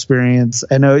player experience.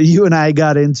 I know you and I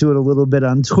got into it a little bit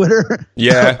on Twitter.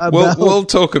 Yeah, we'll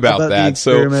talk about that.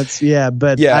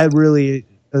 I really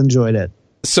enjoyed it.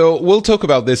 So we'll talk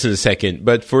about this in a second,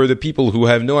 but for the people who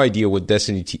have no idea what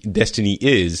Destiny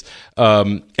is,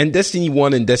 and Destiny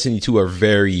 1 and Destiny 2 are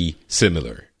very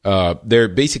similar. They're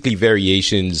basically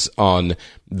variations on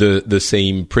the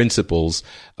same principles.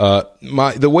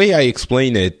 The way I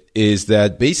explain it is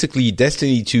that basically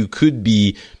Destiny 2 could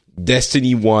be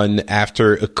Destiny 1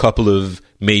 after a couple of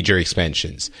major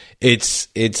expansions.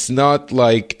 It's not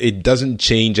like it doesn't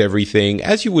change everything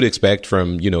as you would expect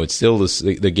from, it's still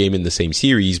the game in the same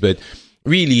series, but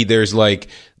really there's like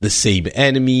the same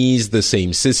enemies, the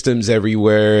same systems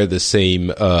everywhere, the same,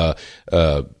 type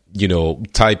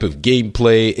of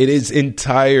gameplay. It is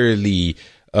entirely,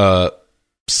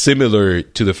 similar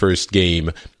to the first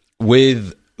game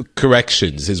with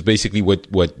corrections is basically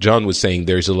what John was saying.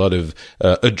 There's a lot of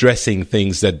addressing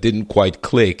things that didn't quite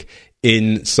click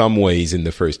in some ways in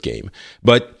the first game.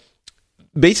 But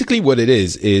basically what it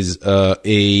is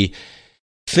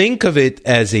think of it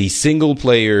as a single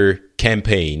player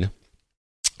campaign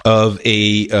of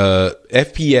a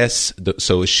FPS,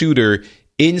 so a shooter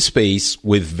in space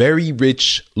with very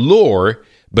rich lore,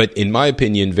 but in my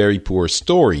opinion, very poor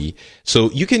story.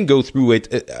 So you can go through it.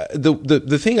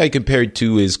 The thing I compared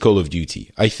to is Call of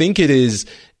Duty. I think it is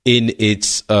in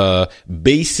its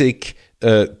basic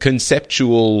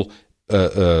conceptual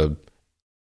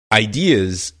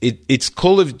ideas. It's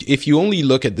if you only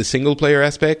look at the single player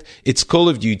aspect, it's Call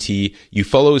of Duty. You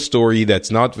follow a story that's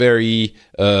not very,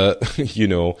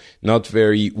 not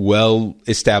very well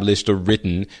established or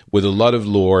written with a lot of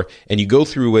lore, and you go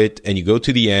through it and you go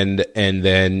to the end and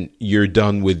then you're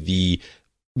done with the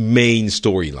main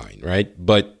storyline, right?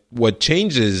 But what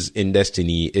changes in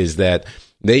Destiny is that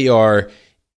they are,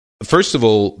 first of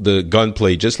all, the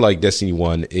gunplay, just like Destiny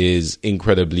 1, is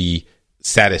incredibly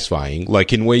satisfying,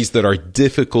 like in ways that are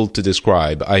difficult to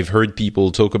describe. I've heard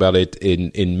people talk about it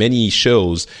in many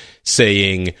shows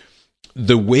saying,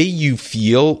 the way you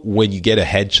feel when you get a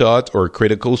headshot or a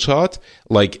critical shot,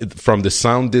 like from the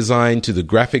sound design to the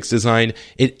graphics design,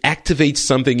 it activates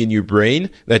something in your brain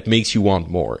that makes you want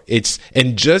more. It's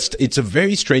a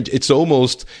very strange, it's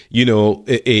almost,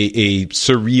 a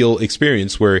surreal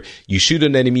experience where you shoot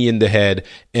an enemy in the head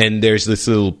and there's this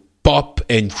little pop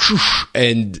and whoosh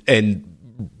and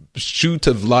shoot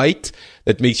of light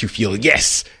that makes you feel,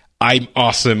 yes, I'm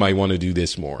awesome, I want to do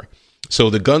this more. So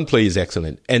the gunplay is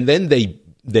excellent. And then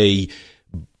they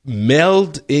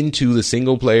meld into the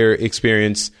single player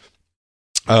experience.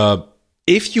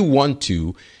 If you want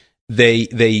to,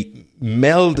 they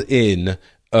meld in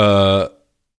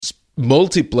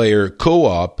multiplayer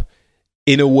co-op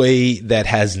in a way that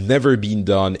has never been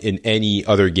done in any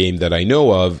other game that I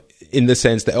know of, in the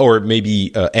sense that, or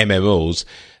maybe MMOs,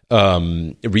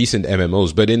 recent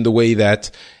MMOs, but in the way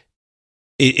that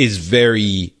it is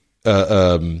very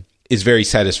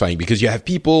satisfying, because you have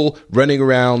people running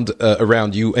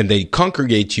around you, and they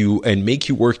congregate you and make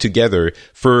you work together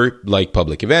for like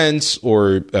public events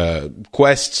or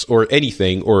quests or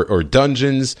anything, or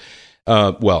dungeons.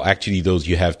 Well, actually, those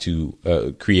you have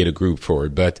to create a group for,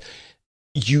 but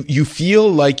you feel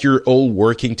like you're all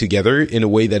working together in a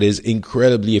way that is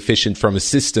incredibly efficient from a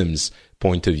systems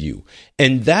point of view.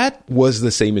 And that was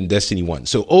the same in Destiny 1.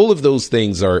 So all of those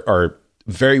things are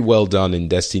very well done in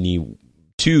Destiny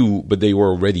 2, but they were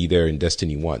already there in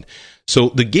Destiny 1. So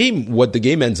what the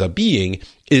game ends up being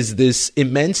is this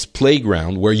immense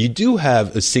playground where you do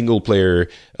have a single player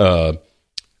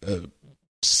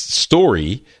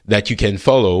story that you can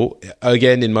follow.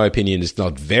 Again, in my opinion, it's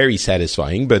not very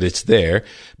satisfying, but it's there.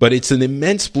 But it's an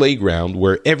immense playground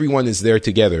where everyone is there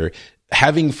together,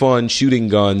 having fun, shooting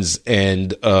guns,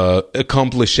 and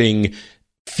accomplishing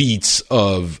feats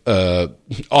of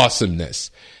awesomeness.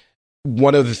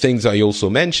 One of the things I also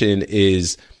mention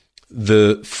is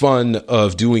the fun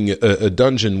of doing a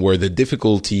dungeon where the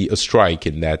difficulty, a strike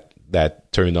in that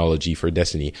terminology for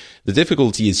Destiny, the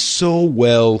difficulty is so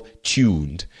well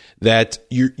tuned that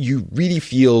you really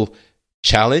feel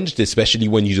challenged, especially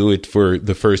when you do it for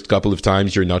the first couple of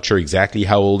times. You're not sure exactly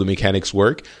how all the mechanics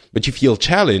work, but you feel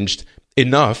challenged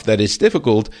enough that it's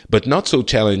difficult, but not so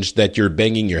challenged that you're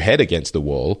banging your head against the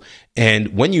wall.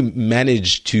 And when you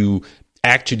manage to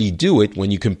actually do it,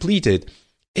 when you complete it,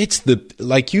 it's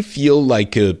you feel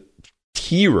like a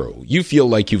hero. You feel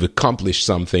like you've accomplished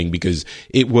something, because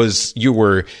you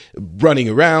were running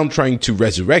around trying to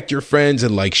resurrect your friends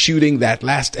and like shooting that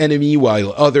last enemy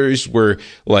while others were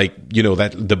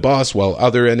the boss, while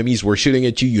other enemies were shooting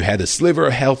at you. You had a sliver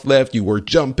of health left. You were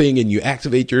jumping and you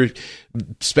activate your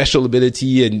special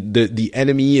ability, and the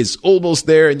enemy is almost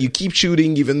there, and you keep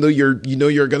shooting even though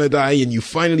you're gonna die, and you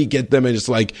finally get them, and it's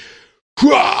like,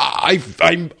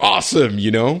 I'm awesome,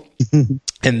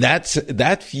 And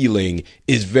that feeling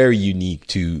is very unique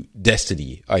to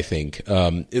Destiny, I think.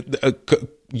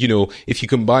 If you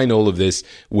combine all of this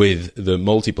with the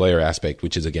multiplayer aspect,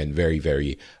 which is, again, very,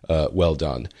 very well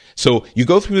done. So you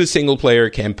go through the single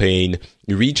player campaign,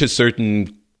 you reach a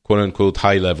certain quote-unquote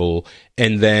high level,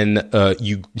 and then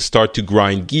you start to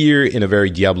grind gear in a very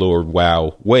Diablo or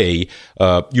WoW way.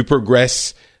 You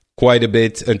progress quite a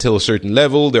bit until a certain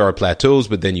level. There are plateaus,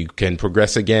 but then you can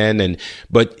progress again.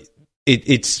 But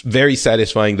it's very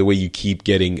satisfying the way you keep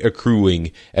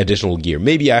accruing additional gear.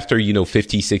 Maybe after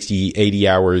 50, 60, 80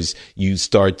 hours, you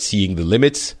start seeing the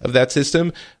limits of that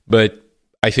system. But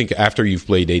I think after you've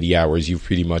played 80 hours, you've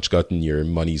pretty much gotten your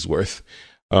money's worth.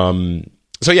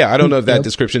 So yeah, I don't know if that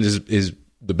description is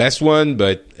the best one,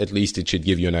 but at least it should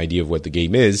give you an idea of what the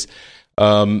game is.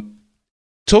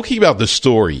 Talking about the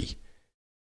story,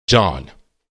 John,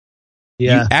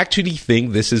 you actually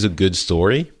think this is a good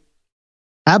story?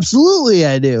 Absolutely,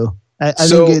 I do. I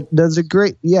think it does a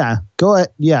great... Yeah, go ahead.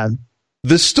 Yeah.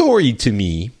 The story to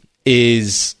me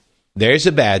is, there's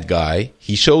a bad guy.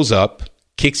 He shows up,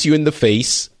 kicks you in the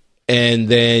face, and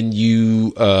then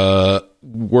you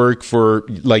work for...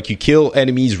 you kill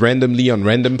enemies randomly on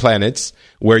random planets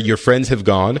where your friends have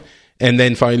gone, and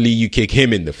then finally you kick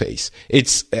him in the face.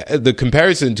 It's the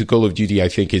comparison to Call of Duty, I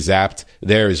think, is apt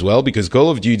there as well, because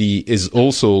Call of Duty is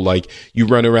also like you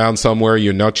run around somewhere,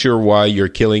 you're not sure why, you're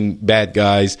killing bad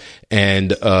guys,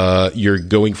 and you're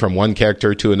going from one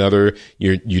character to another.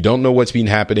 You don't know what's been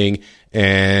happening,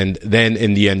 and then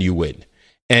in the end you win.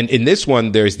 And in this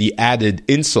one, there's the added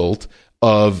insult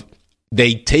of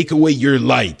they take away your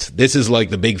light. This is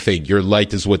like the big thing. Your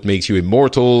light is what makes you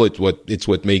immortal. It's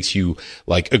what makes you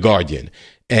like a guardian.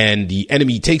 And the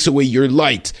enemy takes away your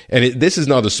light. And this is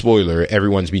not a spoiler.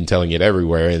 Everyone's been telling it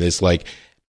everywhere. And it's like,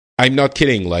 I'm not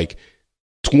kidding. Like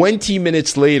 20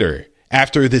 minutes later,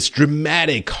 after this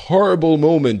dramatic, horrible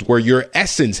moment where your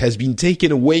essence has been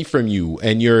taken away from you,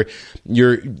 and your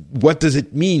what does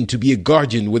it mean to be a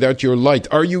guardian without your light?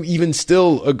 Are you even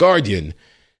still a guardian?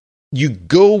 You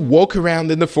go walk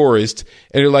around in the forest,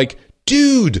 and you're like,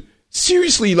 dude,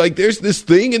 seriously, like, there's this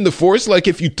thing in the forest, like,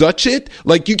 if you touch it,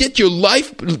 like, you get your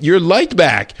light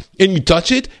back, and you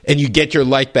touch it, and you get your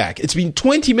light back. It's been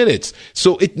 20 minutes,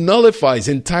 so it nullifies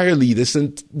entirely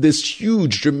this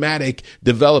huge, dramatic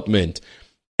development.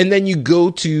 And then you go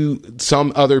to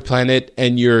some other planet,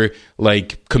 and your,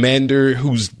 like, commander,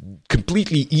 who's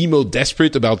completely emo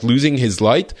desperate about losing his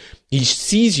light, he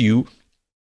sees you,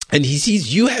 and he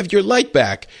sees you have your light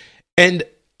back, and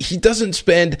he doesn't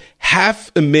spend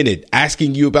half a minute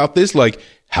asking you about this, like,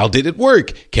 how did it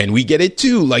work? Can we get it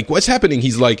too? Like, what's happening?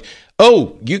 He's like,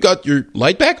 oh, you got your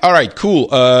light back? All right, cool.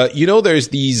 There's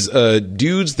these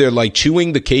dudes, they're like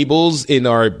chewing the cables in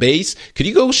our base. Could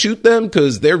you go shoot them?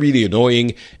 Because they're really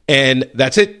annoying. And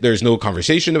that's it. There's no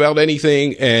conversation about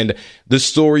anything. And the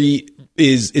story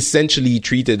is essentially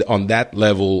treated on that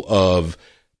level of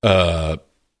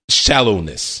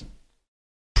shallowness.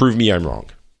 Prove me I'm wrong.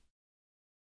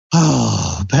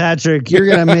 Oh, Patrick, you're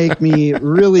going to make me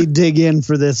really dig in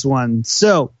for this one.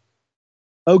 So,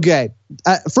 okay.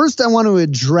 First, I want to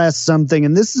address something,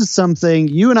 and this is something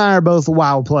you and I are both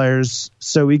WoW players,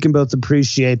 so we can both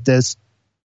appreciate this.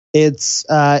 It's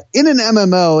in an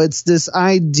MMO, it's this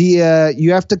idea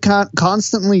you have to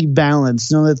constantly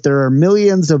balance, know that there are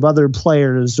millions of other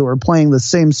players who are playing the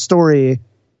same story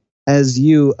as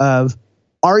you of,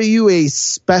 are you a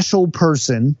special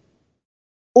person,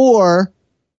 or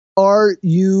are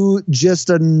you just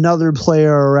another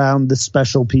player around the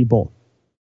special people?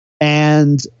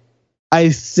 And I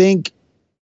think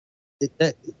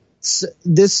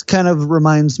this kind of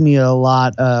reminds me a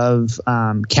lot of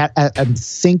I'm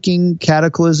thinking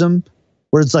Cataclysm,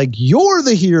 where it's like, you're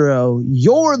the hero,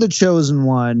 you're the chosen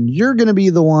one, you're going to be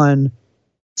the one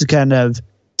to kind of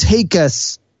take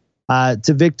us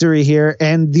to victory here.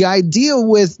 And the idea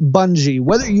with Bungie,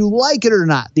 whether you like it or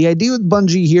not, the idea with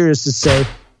Bungie here is to say,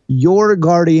 your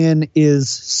guardian is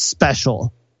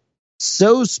special.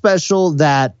 So special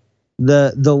that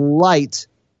the light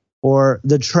or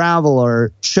the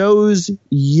traveler chose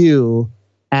you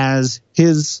as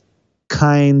his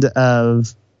kind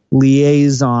of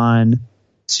liaison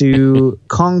to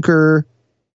conquer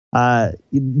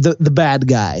the bad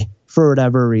guy for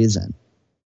whatever reason.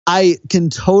 I can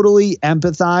totally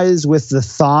empathize with the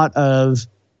thought of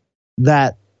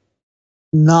that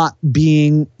not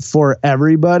being for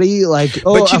everybody. Like,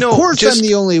 oh, but, of course I'm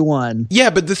the only one. Yeah,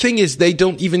 but the thing is, they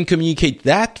don't even communicate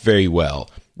that very well.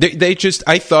 They just,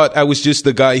 I thought I was just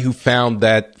the guy who found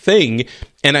that thing,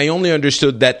 and I only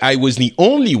understood that I was the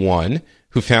only one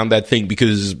who found that thing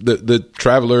because the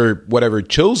traveler, whatever,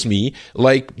 chose me,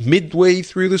 like, midway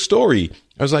through the story.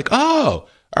 I was like, oh,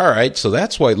 all right, so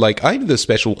that's why, like, I'm the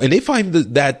special. And if I'm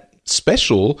that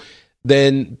special,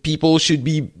 then people should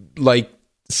be, like,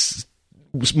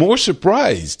 more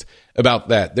surprised about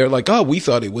that. They're like, oh, we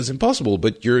thought it was impossible,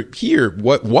 but you're here.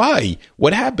 Why?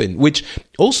 What happened? Which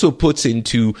also puts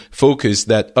into focus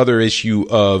that other issue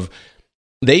of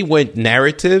they went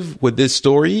narrative with this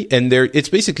story, and it's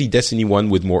basically Destiny 1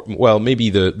 with more, well, maybe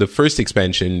the first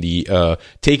expansion, the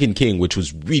Taken King, which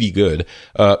was really good,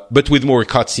 but with more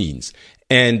cutscenes.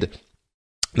 And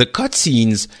the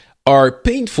cutscenes are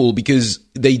painful because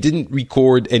they didn't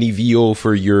record any VO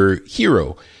for your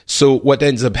hero. So what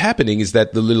ends up happening is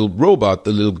that the little robot,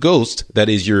 the little ghost that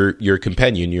is your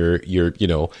companion,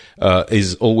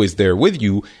 is always there with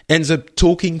you, ends up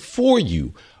talking for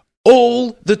you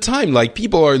all the time. Like,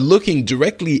 people are looking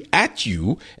directly at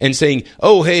you and saying,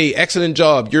 oh, hey, excellent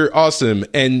job, you're awesome.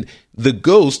 And the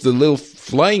ghost, the little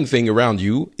flying thing around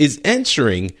you, is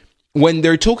answering when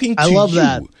they're talking to you. I love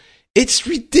that. It's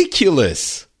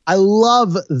ridiculous. I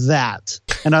love that.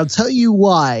 And I'll tell you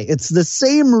why. It's the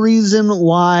same reason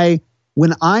why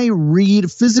when I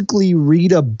physically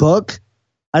read a book,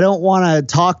 I don't want to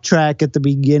talk track at the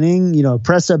beginning,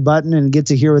 press a button and get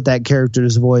to hear what that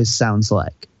character's voice sounds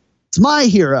like. It's my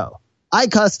hero. I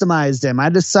customized him. I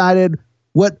decided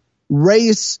what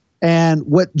race and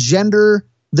what gender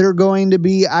they're going to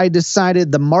be. I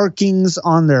decided the markings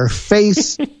on their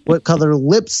face, what color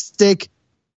lipstick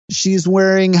she's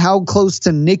wearing, how close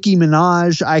to Nicki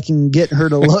Minaj I can get her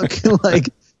to look.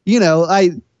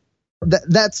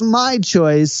 That's my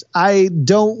choice. I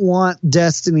don't want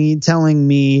Destiny telling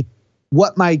me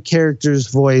what my character's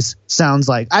voice sounds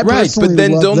like. I personally but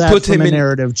then love don't that put him in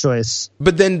narrative choice.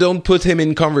 But then don't put him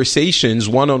in conversations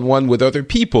one-on-one with other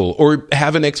people, or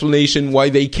have an explanation why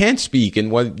they can't speak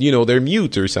and why they're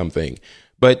mute or something.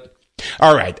 But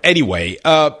All right. Anyway,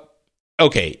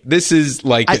 okay, this is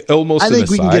like almost. I think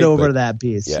we can get over but, that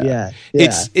piece. Yeah.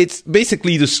 It's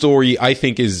basically the story. I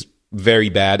think is very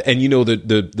bad, and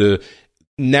the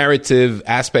narrative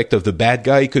aspect of the bad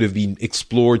guy could have been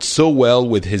explored so well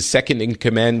with his second in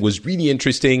command was really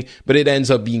interesting, but it ends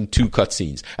up being 2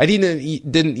 cutscenes. I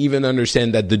didn't even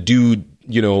understand that the dude,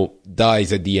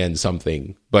 dies at the end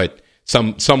something, but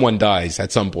someone dies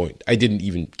at some point. I didn't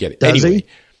even get it. Does anyway,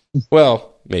 he?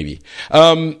 Well, maybe.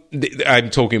 I'm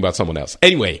talking about someone else.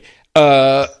 Anyway,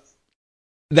 that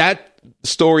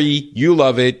story, you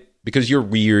love it because you're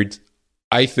weird.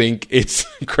 I think it's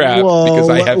crap because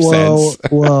I have sense.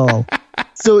 Whoa.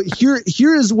 So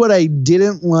here is what I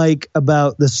didn't like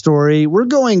about the story. We're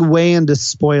going way into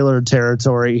spoiler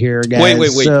territory here, guys.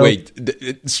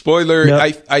 Wait. Spoiler.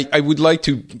 Nope. I would like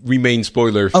to remain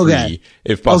spoiler free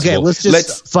if possible. Okay,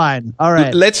 let's fine. All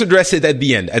right. Let's address it at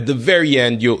the end. At the very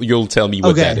end, you'll tell me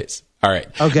what that is. All right.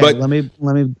 Okay. But, let me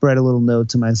write a little note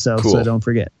to myself so I don't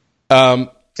forget.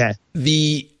 Okay.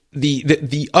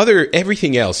 The other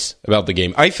everything else about the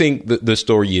game, I think the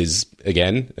story is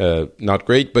again not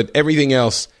great, but everything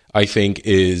else I think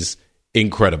is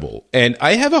incredible. And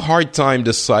I have a hard time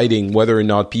deciding whether or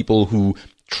not people who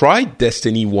tried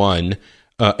Destiny 1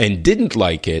 and didn't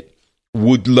like it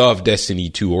would love Destiny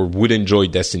 2 or would enjoy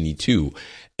Destiny 2.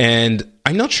 And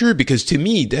I'm not sure because to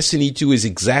me Destiny 2 is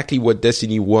exactly what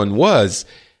Destiny 1 was,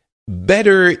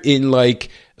 better in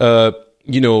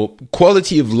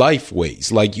quality of life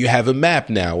ways. Like you have a map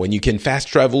now and you can fast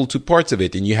travel to parts of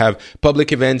it and you have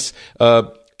public events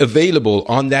available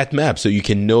on that map so you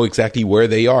can know exactly where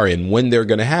they are and when they're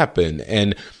going to happen.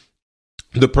 And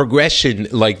the progression,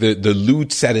 like the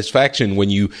loot satisfaction when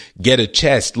you get a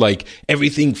chest, like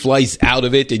everything flies out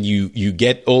of it and you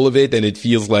get all of it and it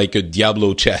feels like a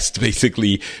Diablo chest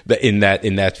basically in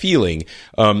that feeling.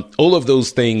 All of those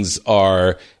things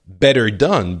are better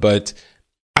done, but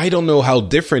I don't know how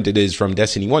different it is from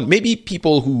Destiny 1. Maybe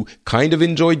people who kind of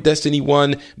enjoyed Destiny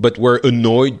 1 but were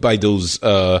annoyed by those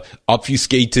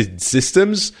obfuscated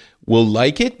systems will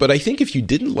like it. But I think if you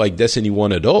didn't like Destiny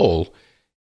 1 at all,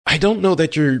 I don't know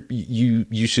that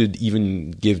you should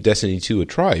even give Destiny 2 a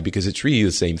try because it's really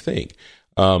the same thing.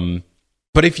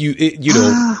 But if you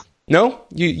no,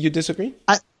 you disagree?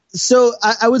 So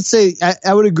I would say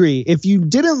I would agree. If you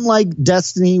didn't like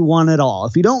Destiny 1 at all,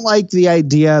 if you don't like the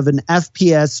idea of an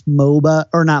FPS MOBA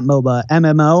or not MOBA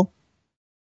MMO,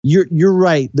 you're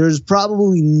right. There's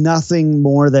probably nothing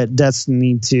more that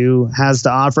Destiny 2 has to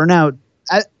offer. Now,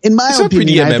 in my opinion, it's not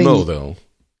pretty MMO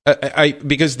though.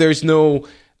 Because there's no.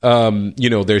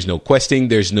 There's no questing,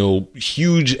 there's no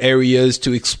huge areas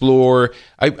to explore.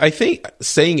 I think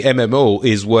saying MMO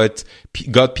is what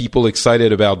got people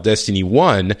excited about Destiny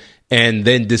 1 and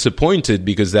then disappointed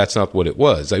because that's not what it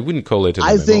was. I wouldn't call it an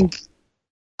MMO.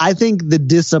 I think the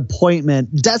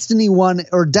disappointment, Destiny 1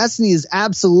 or Destiny is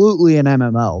absolutely an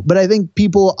MMO, but I think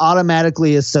people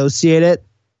automatically associate it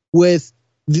with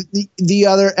the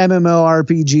other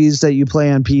MMORPGs that you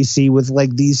play on PC with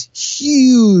like these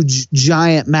huge,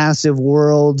 giant, massive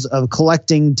worlds of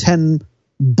collecting 10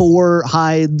 boar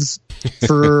hides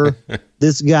for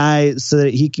this guy so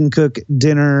that he can cook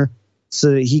dinner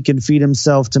so that he can feed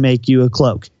himself to make you a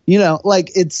cloak.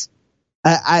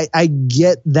 I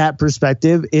get that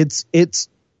perspective. It's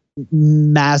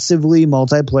massively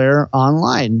multiplayer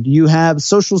online. You have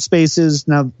social spaces.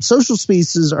 Now, social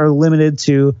spaces are limited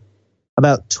to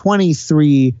about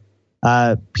 23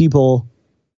 people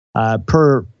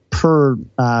per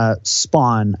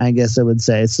spawn, I guess I would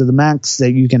say. So the max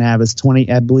that you can have is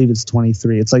 20. I believe it's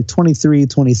 23. It's like 23,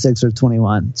 26, or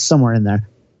 21, somewhere in there.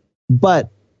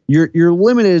 But you're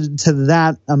limited to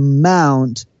that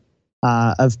amount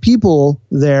of people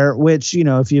there, which,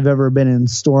 if you've ever been in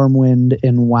Stormwind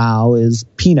and WoW, is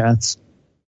peanuts.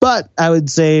 But I would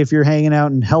say if you're hanging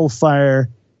out in Hellfire,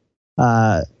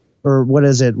 or what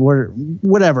is it?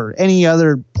 Whatever. Any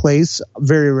other place,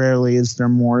 very rarely is there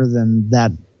more than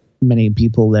that many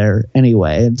people there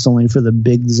anyway. It's only for the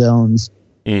big zones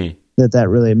that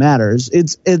really matters.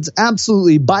 It's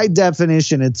absolutely, by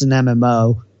definition, it's an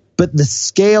MMO, but the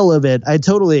scale of it, I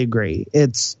totally agree.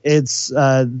 It's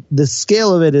the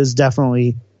scale of it is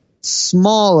definitely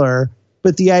smaller,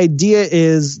 but the idea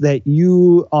is that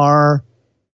you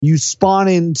spawn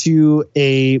into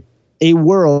a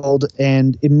world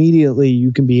and immediately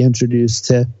you can be introduced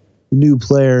to new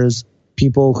players,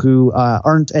 people who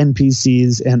aren't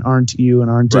NPCs and aren't you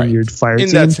and aren't in your fire team.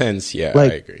 In that sense, yeah, I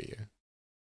agree.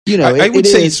 I would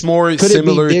say it's more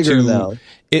similar to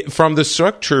from the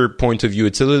structure point of view.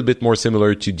 It's a little bit more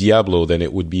similar to Diablo than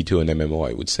it would be to an MMO.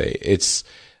 I would say it's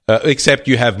except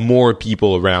you have more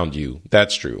people around you.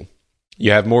 That's true.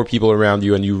 You have more people around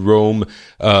you, and you roam,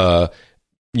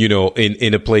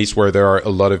 in a place where there are a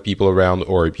lot of people around,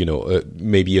 or,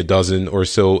 maybe a dozen or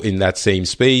so in that same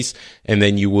space. And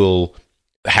then you will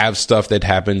have stuff that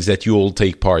happens that you all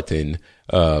take part in.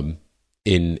 Public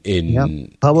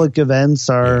events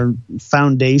are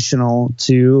foundational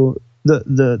to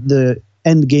the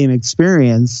end game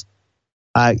experience,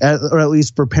 or at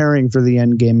least preparing for the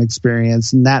end game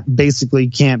experience, and that basically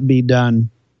can't be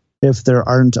done if there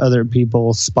aren't other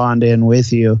people spawned in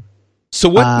with you. So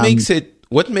what makes it?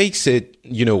 What makes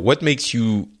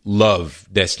you love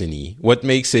Destiny? What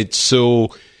makes it so?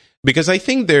 Because I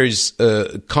think there's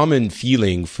a common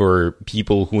feeling for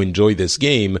people who enjoy this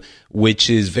game, which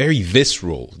is very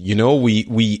visceral.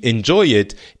 We enjoy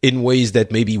it in ways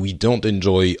that maybe we don't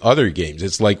enjoy other games.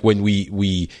 It's like when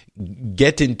we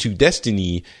get into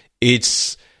Destiny,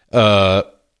 it's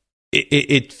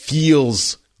it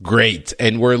feels great,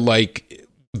 and we're like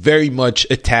very much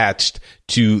attached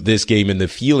to this game and the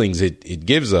feelings it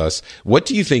gives us. What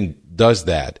do you think does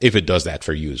that, if it does that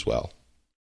for you as well?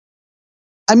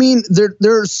 I mean,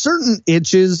 there are certain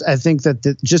itches, I think,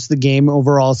 that just the game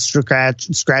overall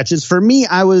scratches. For me,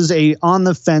 I was a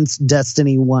on-the-fence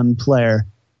Destiny 1 player.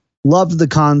 Loved the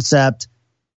concept,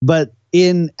 but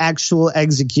in actual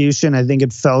execution, I think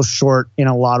it fell short in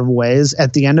a lot of ways.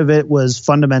 At the end of it was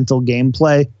fundamental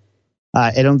gameplay.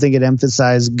 I don't think it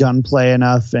emphasized gunplay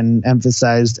enough and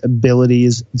emphasized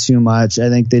abilities too much. I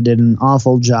think they did an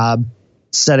awful job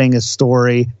setting a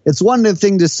story. It's one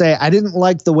thing to say, I didn't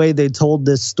like the way they told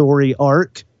this story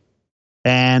arc.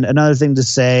 And another thing to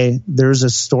say, there's a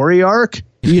story arc,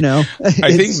 I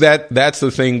think that's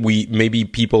the thing maybe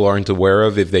people aren't aware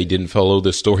of if they didn't follow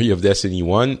the story of Destiny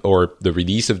 1 or the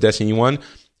release of Destiny 1.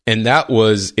 And that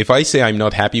was, if I say I'm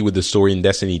not happy with the story in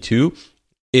Destiny 2,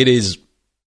 it is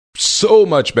so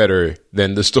much better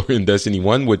than the story in Destiny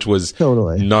 1, which was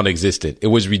totally non-existent. It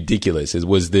was ridiculous. It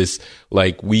was this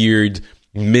like weird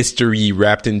mystery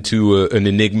wrapped into an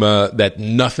enigma that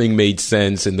nothing made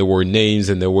sense, and there were names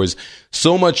and there was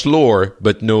so much lore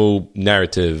but no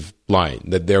narrative line,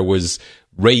 that there was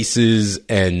races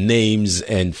and names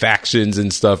and factions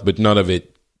and stuff, but none of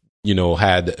it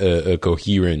had a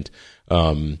coherent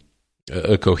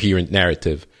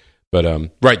narrative.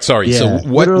 But right, sorry. Yeah, so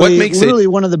what makes it literally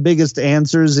one of the biggest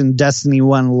answers in Destiny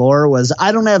 1 lore was,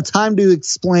 I don't have time to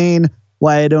explain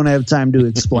why I don't have time to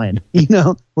explain.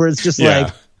 Where it's just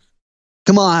like,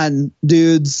 come on,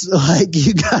 dudes, like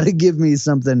you got to give me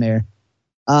something there.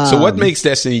 So what makes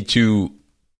Destiny 2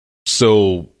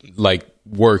 so like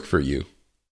work for you?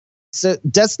 So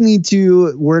Destiny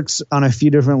 2 works on a few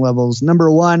different levels.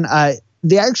 Number one,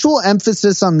 the actual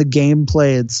emphasis on the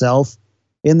gameplay itself,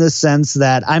 in the sense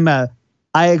that I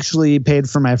actually paid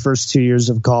for my first 2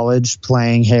 years of college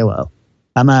playing Halo.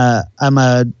 I'm a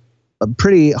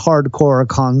pretty hardcore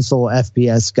console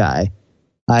FPS guy.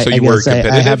 So you were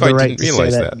competitive? I have the right didn't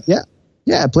realize that.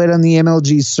 Yeah. I played on the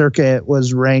MLG circuit,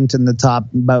 was ranked in the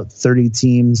top about 30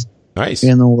 teams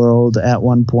in the world at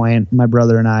one point. My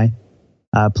brother and I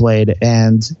played,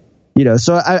 and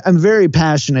so I'm very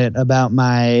passionate about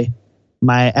my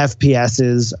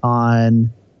FPSs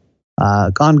on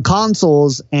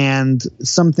consoles. And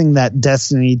something that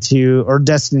Destiny 2 or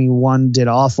Destiny 1 did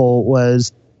awful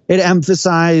was it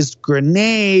emphasized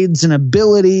grenades and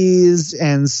abilities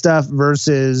and stuff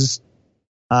versus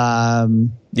the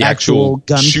actual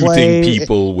gunplay. Shooting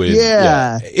people with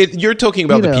you're talking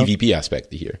about the PvP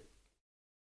aspect here.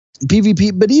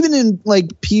 PvP, but even in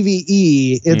like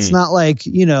PvE, it's not like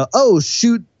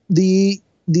shoot the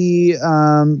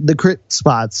crit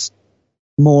spots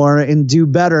more and do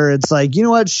better. It's like,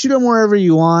 shoot them wherever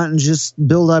you want and just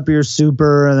build up your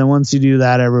super, and then once you do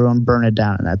that, everyone burn it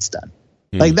down and that's done.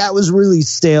 Like that was really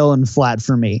stale and flat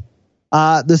for me.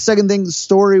 The second thing,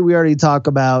 story, we already talked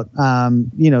about.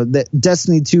 That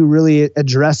Destiny 2 really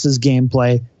addresses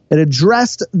gameplay. It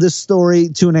addressed the story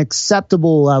to an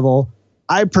acceptable level.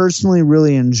 I personally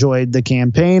really enjoyed the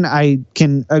campaign. I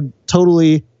can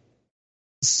totally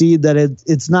see that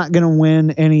it's not going to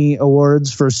win any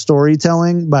awards for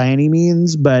storytelling by any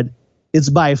means, but it's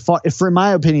by far, for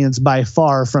my opinion, it's by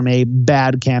far from a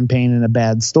bad campaign and a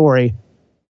bad story.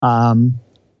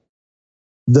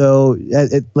 Though,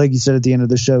 like you said at the end of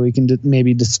the show, we can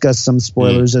maybe discuss some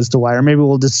spoilers as to why, or maybe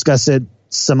we'll discuss it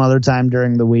some other time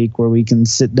during the week where we can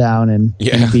sit down and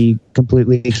be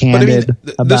completely candid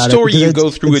about the story. You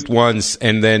go through it once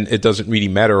and then it doesn't really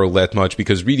matter all that much,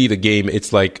 because really the game,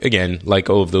 it's like, again, like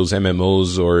all of those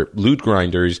MMOs or loot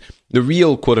grinders, the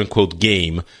real quote unquote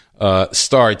game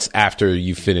starts after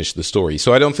you finish the story.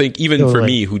 So I don't think, even for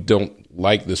me who don't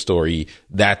like the story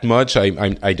that much,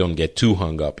 I don't get too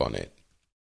hung up on it.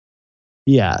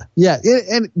 Yeah.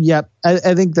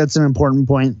 I think that's an important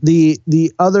point.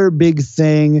 The other big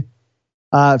thing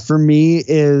for me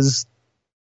is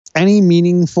any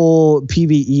meaningful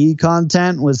PvE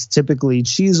content was typically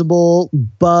cheesable,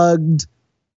 bugged.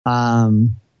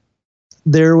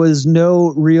 There was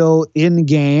no real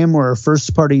in-game or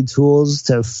first-party tools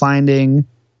to finding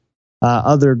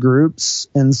other groups,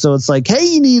 and so it's like, hey,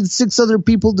 you need 6 other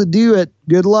people to do it.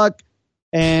 Good luck,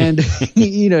 and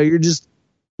you're just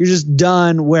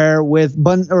done. Where with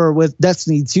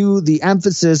Destiny 2, the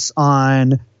emphasis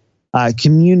on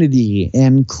community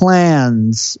and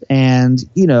clans, and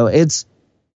it's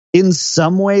in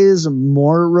some ways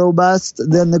more robust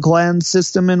than the clan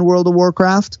system in World of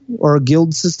Warcraft or a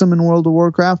guild system in World of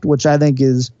Warcraft, which I think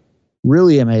is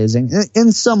really amazing.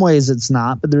 In some ways it's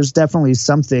not, but there's definitely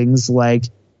some things like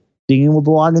being able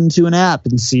to log into an app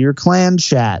and see your clan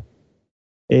chat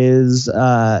is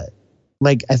I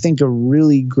think a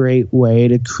really great way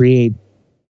to create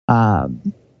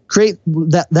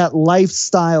that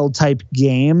lifestyle type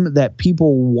game that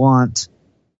people want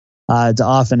to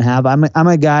often have. I'm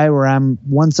a guy where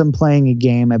once I'm playing a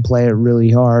game, I play it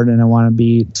really hard and I want to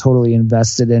be totally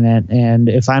invested in it. And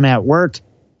if I'm at work,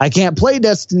 I can't play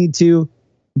Destiny 2,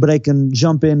 but I can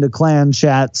jump into clan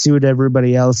chat, see what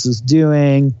everybody else is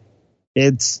doing.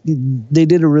 They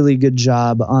did a really good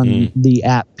job on the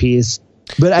app piece.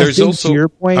 But I think to your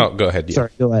point, go ahead. Yeah.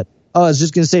 Sorry, go ahead. Oh, I was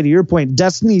just going to say, to your point,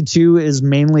 Destiny 2 is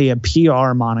mainly a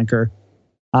PR moniker,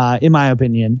 in my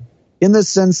opinion, in the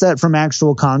sense that from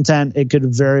actual content, it could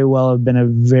very well have been a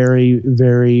very,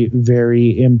 very,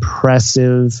 very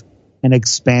impressive and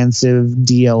expansive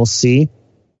DLC.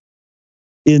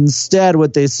 Instead,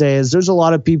 what they say is there's a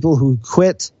lot of people who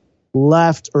quit,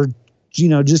 left, or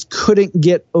just couldn't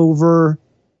get over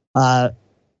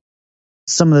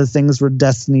some of the things where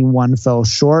Destiny 1 fell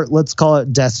short. Let's call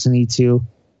it Destiny 2.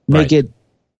 Make it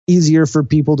easier for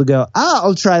people to go,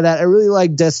 I'll try that. I really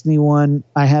like Destiny 1.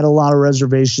 I had a lot of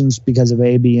reservations because of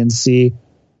A, B, and C,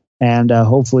 and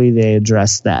hopefully they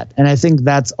address that. And I think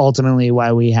that's ultimately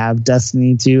why we have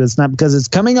Destiny 2. It's not because it's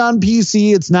coming on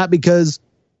PC. It's not because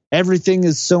everything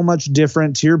is so much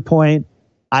different. To your point,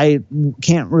 I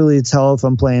can't really tell if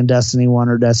I'm playing Destiny 1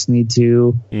 or Destiny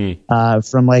 2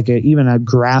 from even a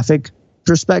graphic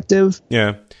perspective.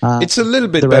 Yeah. It's a little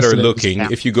bit better looking.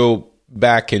 If you go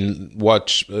back and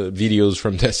watch videos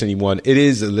from Destiny 1, it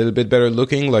is a little bit better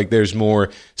looking. Like there's more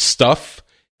stuff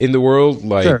in the world,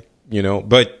 but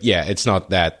yeah, it's not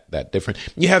that different.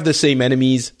 You have the same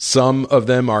enemies. Some of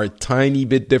them are a tiny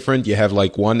bit different. You have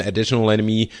like one additional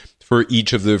enemy for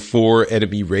each of the 4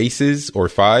 enemy races, or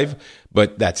 5,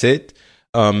 but that's it.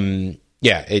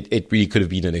 It really could have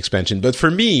been an expansion. But for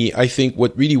me, I think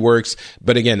what really works,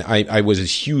 but again, I was a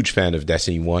huge fan of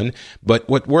Destiny 1, but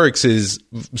what works is,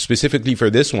 specifically for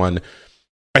this one,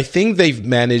 I think they've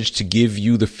managed to give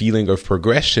you the feeling of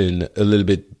progression a little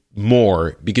bit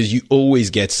more, because you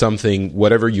always get something,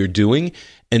 whatever you're doing,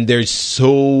 and there's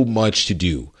so much to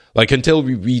do. Like until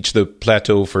we reach the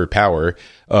plateau for power,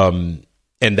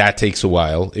 and that takes a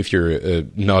while if you're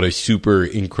not a super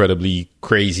incredibly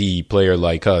crazy player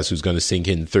like us who's going to sink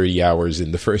in 30 hours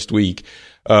in the first week.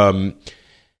 There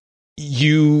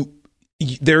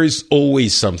is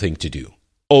always something to do.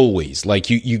 Always.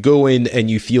 Like you go in and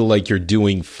you feel like you're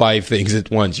doing 5 things at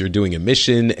once. You're doing a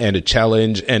mission and a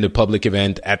challenge and a public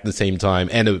event at the same time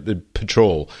and a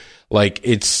patrol. Like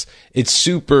it's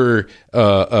super,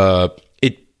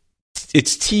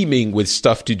 it's teeming with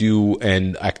stuff to do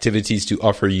and activities to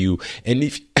offer you. And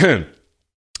if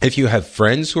if you have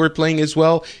friends who are playing as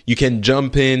well, you can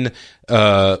jump in.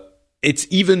 It's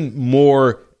even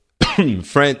more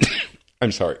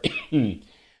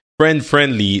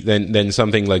friend-friendly than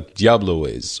something like Diablo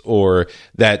is, or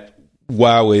that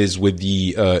WoW is with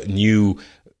the new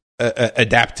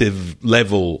adaptive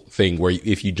level thing, where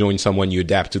if you join someone, you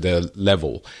adapt to the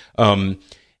level.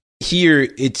 Here,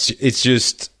 it's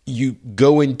just, you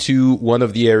go into one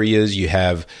of the areas, you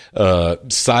have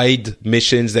side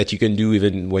missions that you can do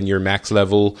even when you're max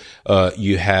level.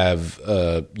 You have,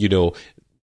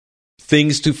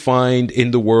 things to find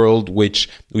in the world, which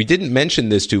we didn't mention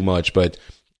this too much, but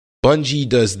Bungie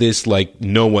does this like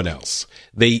no one else.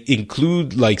 They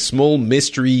include like small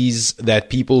mysteries that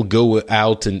people go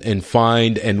out and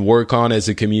find and work on as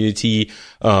a community.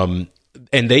 And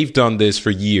they've done this for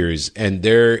years, and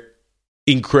they're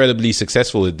incredibly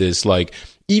successful at this, like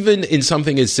even in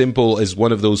something as simple as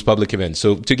one of those public events.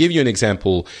 So to give you an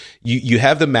example, you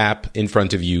have the map in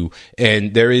front of you,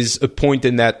 and there is a point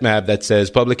in that map that says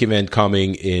public event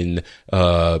coming in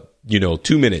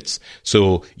 2 minutes.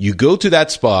 So you go to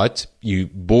that spot, you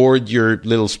board your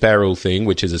little sparrow thing,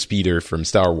 which is a speeder from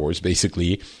Star Wars,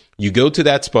 basically. You go to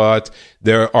that spot.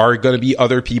 There are going to be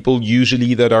other people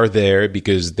usually that are there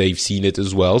because they've seen it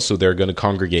as well. So they're going to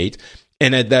congregate.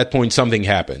 And at that point, something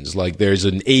happens. Like there's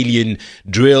an alien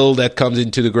drill that comes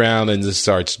into the ground and it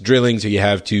starts drilling. So you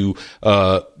have to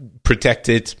protect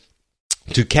it,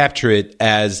 to capture it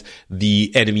as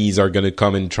the enemies are going to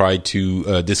come and try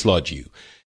to dislodge you.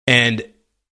 And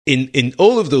in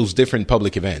all of those different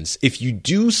public events, if you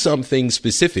do something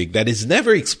specific that is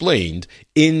never explained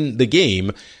in the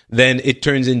game, then it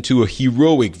turns into a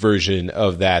heroic version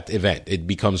of that event. It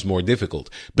becomes more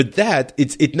difficult. But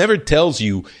it never tells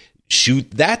you,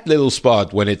 shoot that little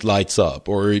spot when it lights up,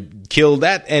 or kill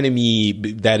that enemy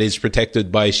that is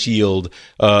protected by a shield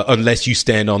unless you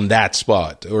stand on that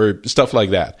spot, or stuff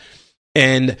like that.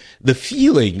 And the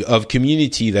feeling of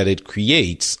community that it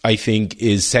creates, I think,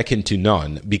 is second to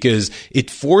none, because it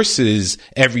forces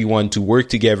everyone to work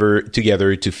together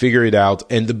to figure it out.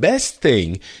 And the best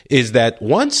thing is that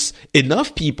once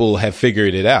enough people have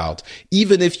figured it out,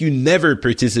 even if you never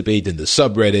participate in the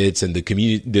subreddits and the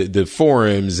community, the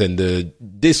forums and the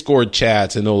Discord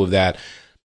chats and all of that,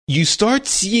 you start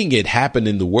seeing it happen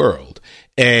in the world.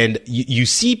 And you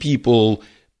see people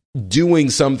doing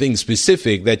something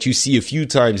specific that you see a few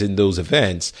times in those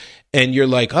events, and you're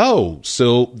like, oh,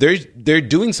 so they're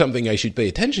doing something I should pay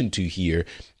attention to here.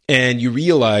 And you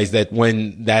realize that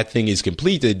when that thing is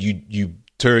completed, you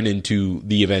turn into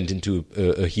the event into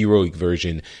a heroic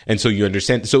version. And so you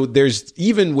understand. So there's,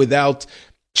 even without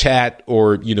chat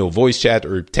or, voice chat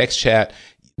or text chat,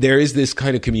 there is this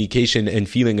kind of communication and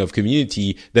feeling of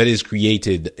community that is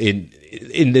created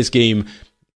in this game,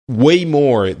 way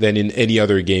more than in any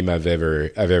other game I've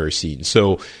ever seen.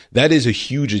 So that is a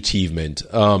huge achievement.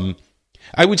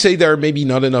 I would say there are maybe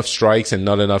not enough strikes and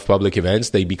not enough public events.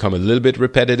 They become a little bit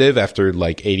repetitive after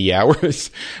like 80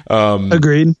 hours.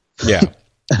 Agreed. Yeah.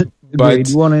 Agreed.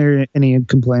 Won't hear any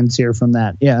complaints here from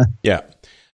that. Yeah. Yeah.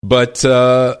 But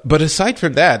aside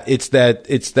from that, it's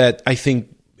that I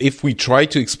think if we try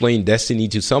to explain Destiny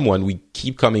to someone, we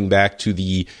keep coming back to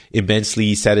the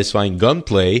immensely satisfying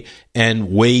gunplay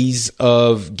and ways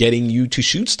of getting you to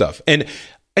shoot stuff. And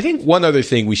I think one other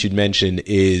thing we should mention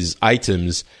is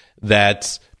items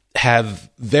that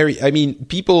have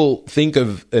people think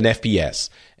of an FPS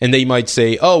and they might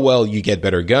say, oh, well, you get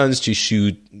better guns to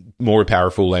shoot more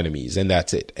powerful enemies, and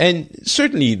that's it. And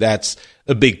certainly that's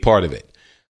a big part of it.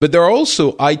 But there are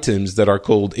also items that are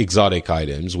called exotic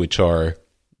items, which are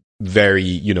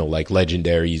very, like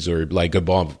legendaries or like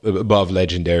above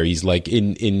legendaries. Like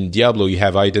in Diablo, you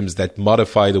have items that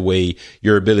modify the way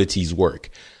your abilities work.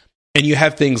 And you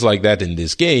have things like that in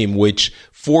this game, which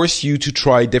force you to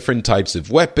try different types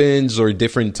of weapons or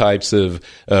different types of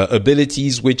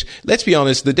abilities, which, let's be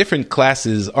honest, the different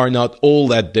classes are not all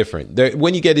that different.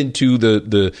 When you get into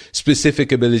the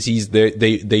specific abilities,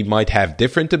 they might have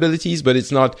different abilities, but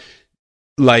it's not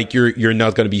like you're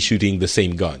not going to be shooting the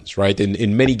same guns, right?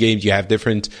 In many games, you have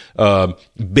different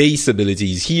base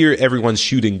abilities. Here, everyone's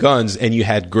shooting guns, and you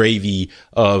had gravy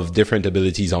of different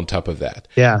abilities on top of that.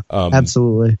 Yeah,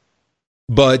 absolutely.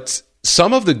 But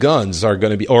some of the guns are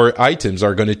going to be, or items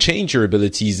are going to change your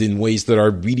abilities in ways that are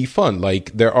really fun.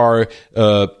 Like there are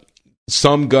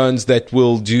some guns that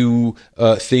will do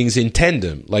things in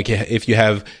tandem. Like if you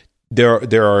have,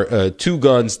 there are two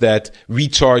guns that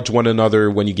recharge one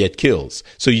another when you get kills.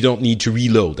 So you don't need to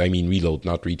reload. I mean reload,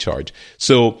 not recharge.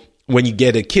 So when you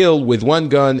get a kill with one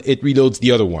gun, it reloads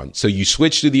the other one. So you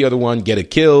switch to the other one, get a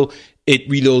kill, it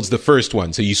reloads the first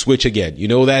one, so you switch again. You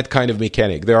know, that kind of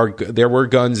mechanic. There were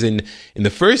guns in the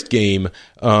first game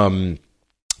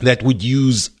that would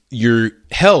use your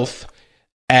health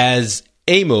as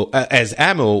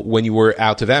ammo when you were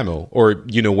out of ammo, or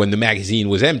when the magazine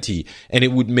was empty, and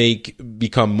it would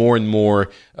become more and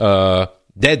more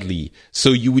deadly.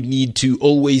 So you would need to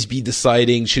always be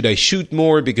deciding, should I shoot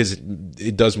more because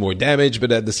it does more damage,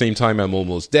 but at the same time I'm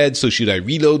almost dead, so should I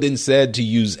reload instead to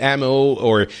use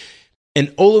ammo?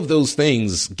 And all of those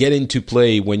things get into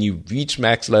play when you reach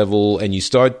max level and you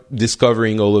start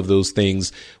discovering all of those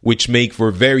things, which make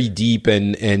for very deep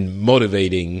and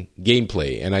motivating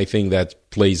gameplay. And I think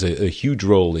that plays a huge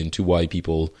role into why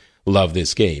people love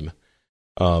this game.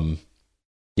 Yeah,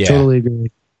 totally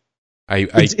agree.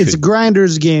 It's a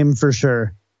grinder's game for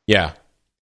sure. Yeah,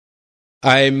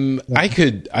 I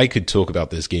could talk about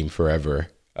this game forever,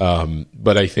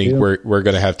 but I think we're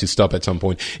gonna have to stop at some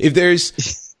point. If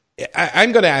there's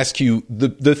I'm going to ask you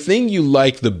the thing you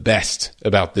like the best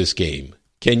about this game.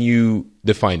 Can you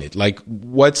define it? Like,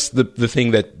 what's the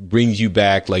thing that brings you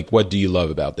back? Like, what do you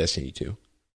love about Destiny 2?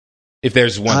 If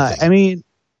there's one thing. I mean,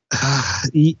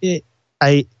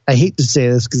 I hate to say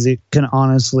this because it can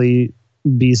honestly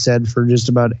be said for just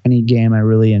about any game I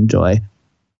really enjoy.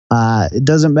 It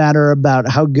doesn't matter about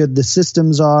how good the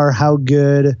systems are, how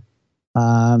good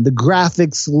the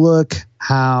graphics look,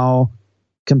 how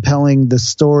compelling the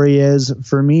story is.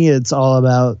 For me, it's all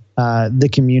about the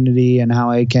community and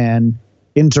how I can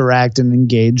interact and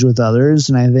engage with others.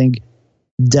 And I think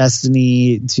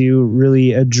Destiny 2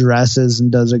 really addresses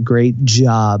and does a great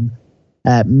job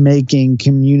at making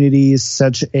communities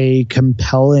such a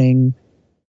compelling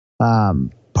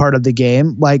part of the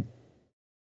game. Like,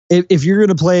 if you're going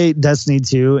to play Destiny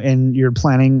 2 and you're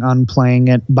planning on playing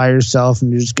it by yourself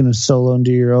and you're just going to solo and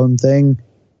do your own thing,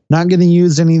 not going to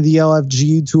use any of the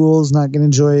LFG tools, not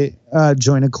going to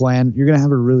join a clan, you're going to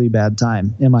have a really bad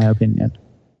time, in my opinion.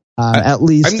 At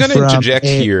least I'm going to interject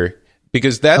here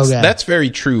because that's very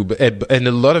true, and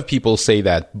a lot of people say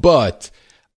that. But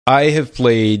I have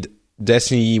played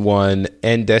Destiny 1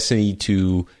 and Destiny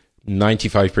 2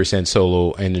 95%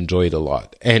 solo and enjoy it a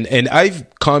lot. And I've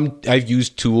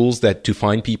used tools to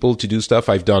find people to do stuff.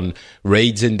 I've done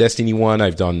raids in Destiny 1,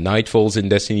 I've done Nightfalls in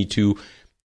Destiny 2.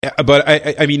 But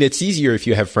I mean, it's easier if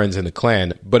you have friends in a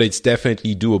clan, but it's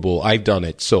definitely doable. I've done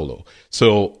it solo.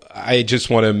 So I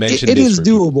just want to mention it is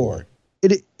doable.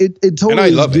 It totally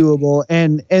is doable.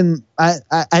 And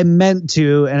I meant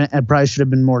to, and I probably should have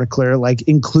been more clear, like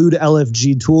include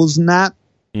LFG tools in that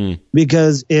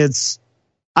because it's,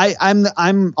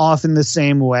 I'm often the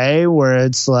same way where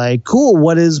it's like, cool,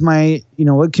 what is my,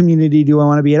 what community do I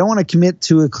want to be? I don't want to commit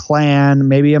to a clan.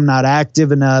 Maybe I'm not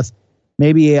active enough.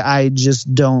 Maybe I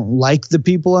just don't like the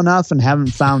people enough and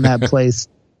haven't found that place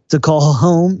to call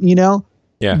home,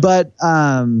 Yeah. But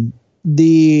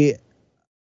the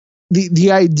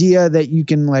idea that you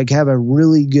can like have a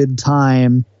really good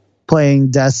time playing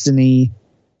Destiny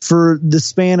for the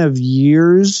span of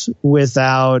years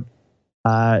without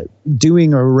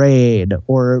doing a raid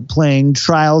or playing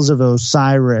Trials of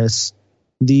Osiris,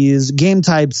 these game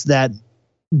types that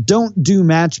don't do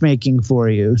matchmaking for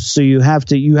you, so you have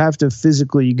to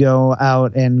physically go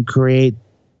out and create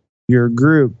your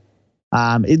group.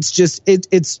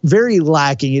 It's very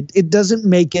lacking. It doesn't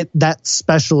make it that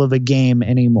special of a game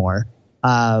anymore,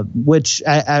 which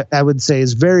I would say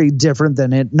is very different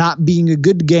than it not being a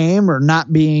good game or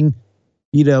not being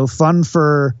fun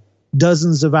for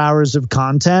dozens of hours of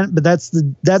content. But that's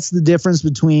the difference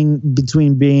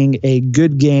between being a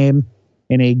good game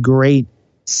and a great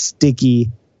sticky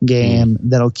game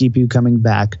that'll keep you coming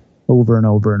back over and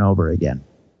over and over again.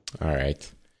 All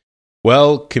right.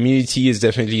 Well, community is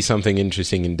definitely something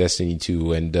interesting in Destiny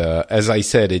 2. And as I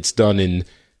said, it's done in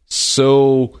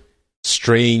so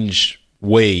strange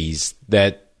ways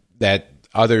that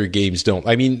other games don't.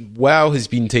 I mean, WoW has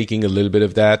been taking a little bit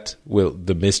of that,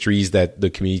 the mysteries that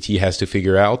the community has to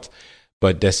figure out.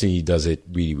 But Destiny does it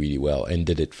really, really well and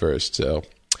did it first. So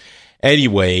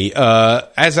anyway,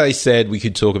 as I said, we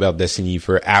could talk about Destiny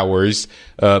for hours,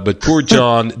 but poor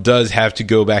John does have to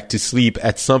go back to sleep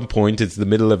at some point. It's the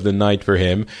middle of the night for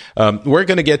him. We're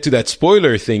going to get to that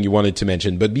spoiler thing you wanted to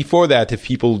mention, but before that, if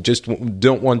people just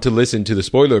don't want to listen to the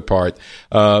spoiler part,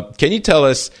 can you tell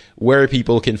us where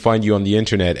people can find you on the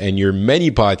internet and your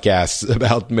many podcasts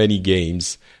about many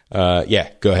games? Yeah,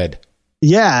 go ahead.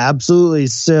 Yeah, absolutely.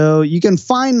 So you can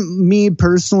find me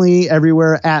personally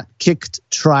everywhere at Kicked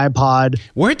Tripod.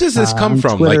 Where does this come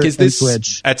from? Twitter, like, is this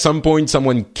Twitch. At some point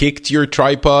someone kicked your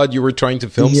tripod? You were trying to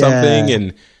film something,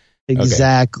 and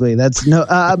exactly. Okay. That's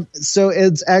no. So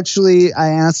it's actually I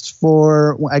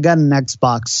got an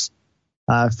Xbox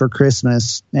for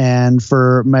Christmas, and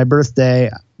for my birthday,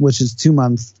 which is 2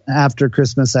 months after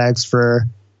Christmas, I asked for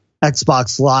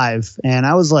Xbox Live, and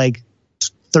I was like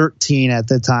 13 at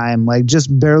the time, like just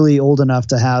barely old enough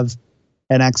to have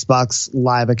an Xbox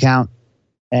Live account.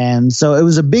 And so it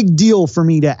was a big deal for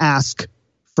me to ask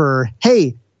for,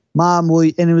 hey, Mom,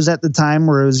 and it was at the time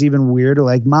where it was even weirder,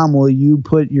 like, Mom, will you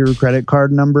put your credit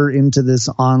card number into this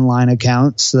online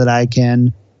account so that I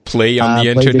can play on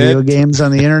the play internet, video games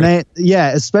on the internet? Yeah,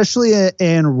 especially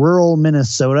in rural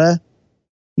Minnesota.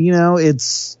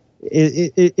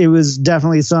 It was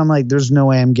definitely, so I'm like, there's no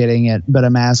way I'm getting it, but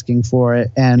I'm asking for it.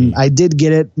 And I did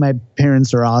get it. My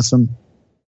parents are awesome.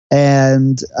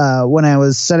 And when I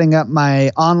was setting up my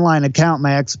online account,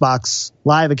 my Xbox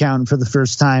Live account for the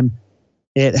first time,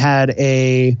 it had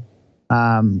a,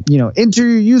 enter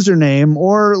your username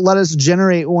or let us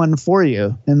generate one for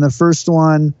you. And the first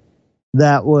one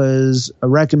that was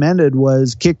recommended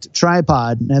was Kicked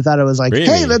Tripod. And I thought it was like,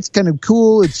 Hey, that's kind of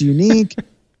cool. It's unique.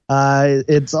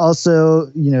 It's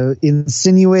also,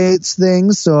 insinuates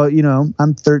things. So,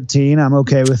 I'm 13. I'm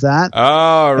okay with that.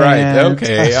 Oh, right. And,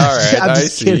 okay. All right. I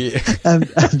see. I'm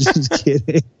just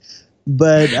kidding.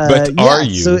 But are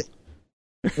you? So,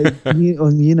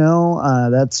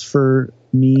 that's for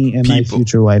me and my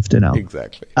future wife to know.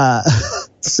 Exactly.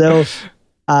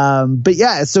 But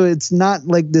yeah, so it's not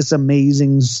like this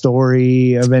amazing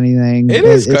story of anything. It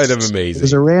is kind of amazing.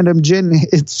 It's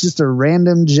just a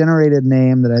random generated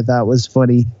name that I thought was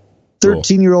funny.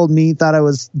 13-year-old me thought it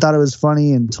was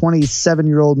funny, and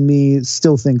 27-year-old me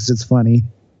still thinks it's funny.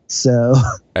 So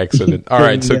excellent. All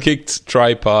right, so Kicked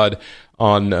Tripod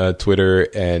on Twitter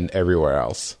and everywhere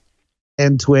else.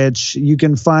 And Twitch. You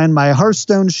can find my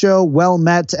Hearthstone show, Well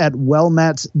Met, at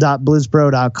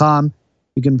wellmet.blizzpro.com.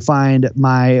 You can find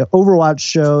my Overwatch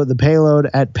show, The Payload,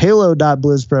 at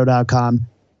payload.blizzpro.com.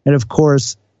 And of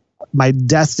course, my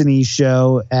Destiny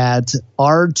show at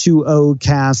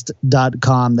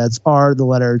r2ocast.com. That's R, the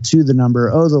letter, 2, the number,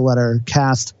 O, the letter,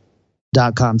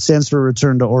 cast.com. Stands for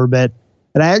Return to Orbit.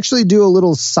 And I actually do a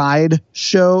little side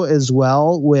show as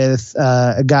well with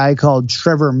a guy called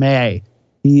Trevor May.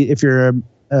 If you're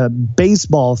a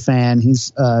baseball fan,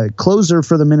 he's a closer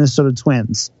for the Minnesota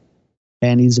Twins.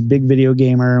 And he's a big video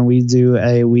gamer, and we do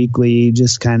a weekly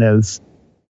just kind of,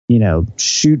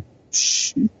 shoot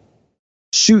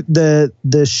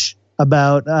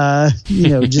about,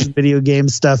 just video game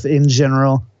stuff in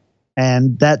general.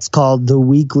 And that's called The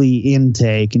Weekly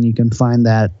Intake, and you can find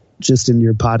that just in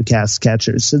your podcast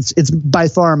catchers. It's by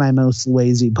far my most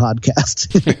lazy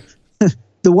podcast.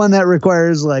 The one that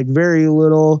requires like very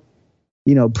little,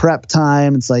 prep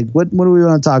time. It's like, what do we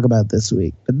want to talk about this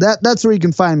week? But that's where you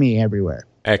can find me everywhere.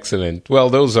 Excellent. Well,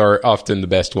 those are often the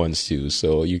best ones too,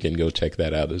 so you can go check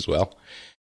that out as well.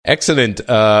 Excellent.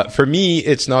 For me,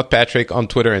 it's Not Patrick on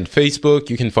Twitter and Facebook.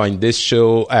 You can find this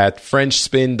show at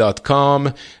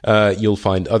FrenchSpin.com. You'll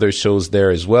find other shows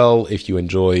there as well if you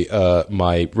enjoy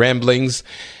my ramblings.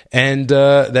 And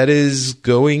that is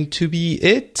going to be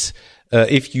it.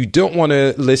 If you don't want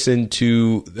to listen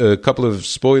to a couple of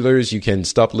spoilers, you can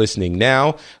stop listening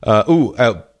now.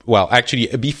 Well, actually,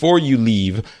 before you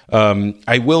leave,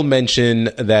 I will mention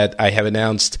that I have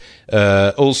announced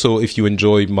also, if you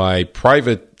enjoy my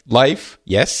private life,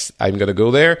 yes, I'm going to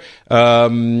go there.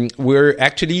 We're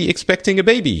actually expecting a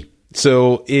baby.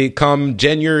 So come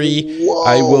January, Whoa.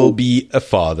 I will be a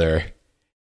father.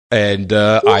 And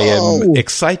I am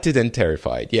excited and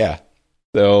terrified. Yeah.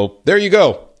 So there you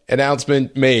go.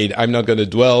 Announcement made. I'm not going to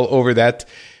dwell over that.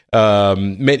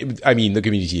 The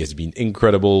community has been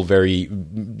incredible.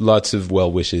 Lots of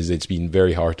well wishes. It's been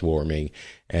very heartwarming.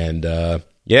 And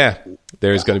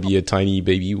there's going to be a tiny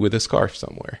baby with a scarf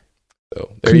somewhere.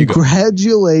 So there you go.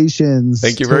 Congratulations.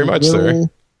 Thank you very much, sir.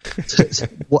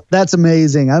 That's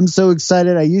amazing. I'm so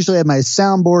excited. I usually have my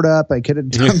soundboard up. I could have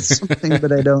done something,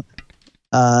 but I don't.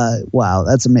 Wow,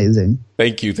 that's amazing.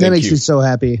 Thank you. That makes me so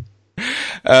happy.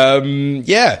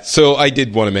 So I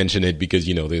did want to mention it because,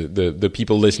 the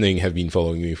people listening have been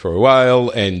following me for a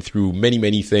while, and through many,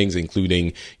 many things,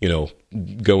 including,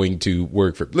 going to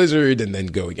work for Blizzard and then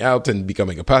going out and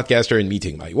becoming a podcaster and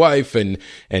meeting my wife and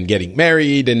getting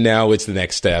married. And now it's the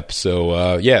next step.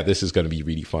 So, this is going to be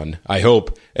really fun, I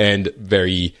hope, and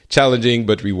very challenging,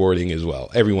 but rewarding as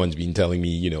well. Everyone's been telling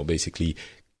me, basically,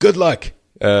 good luck.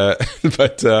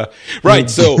 Right.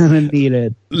 So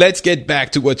let's get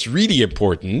back to what's really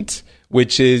important,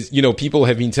 which is, people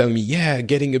have been telling me,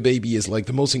 getting a baby is like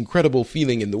the most incredible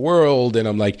feeling in the world. And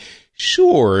I'm like,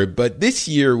 sure, but this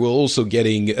year we're also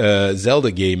getting a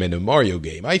Zelda game and a Mario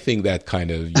game. I think that kind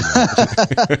of,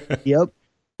 Yep.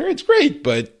 It's great,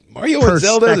 but Mario and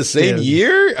Zelda the same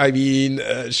year? I mean,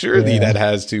 surely that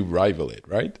has to rival it,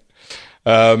 right?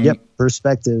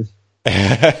 Perspective.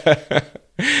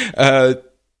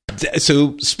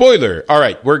 So, spoiler. All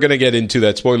right, we're going to get into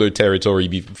that spoiler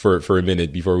territory for a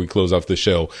minute before we close off the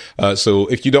show. So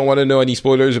if you don't want to know any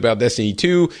spoilers about Destiny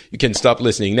 2, you can stop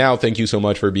listening now. Thank you so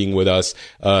much for being with us.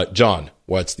 John,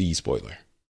 what's the spoiler?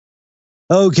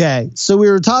 Okay, so we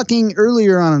were talking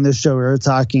earlier on in this show, we were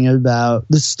talking about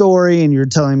the story, and you're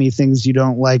telling me things you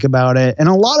don't like about it. And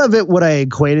a lot of it, what I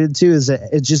equated to is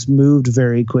that it just moved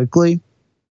very quickly.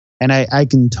 And I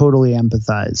can totally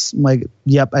empathize. I'm like,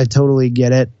 yep, I totally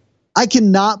get it. I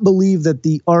cannot believe that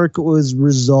the arc was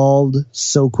resolved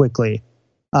so quickly.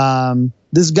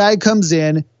 This guy comes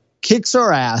in, kicks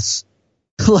our ass,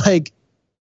 literally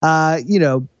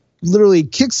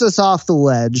kicks us off the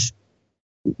ledge,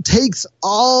 takes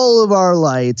all of our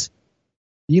light.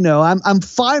 I'm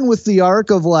fine with the arc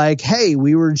of like, hey,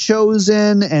 we were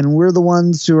chosen and we're the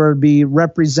ones who are be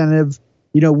representative.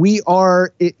 We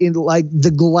are in like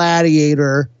the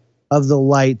gladiator of the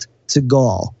light to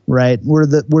Gaul, right? We're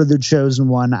the chosen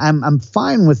one. I'm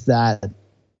fine with that.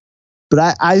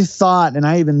 But I thought, and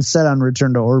I even said on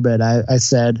Return to Orbit, I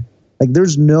said, like,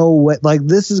 there's no way, like,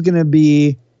 this is going to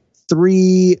be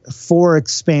 3-4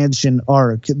 expansion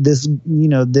arc. This,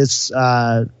 this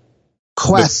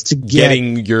quest to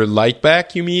getting your light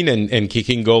back, you mean, and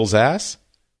kicking Gaul's ass?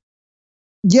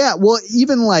 Yeah, well,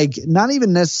 even like not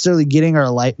even necessarily getting our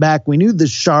light back. We knew the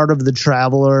Shard of the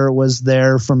Traveler was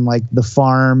there from like the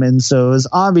farm, and so it was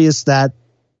obvious that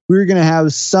we were going to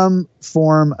have some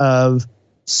form of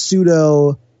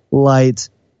pseudo light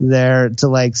there to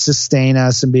like sustain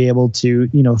us and be able to,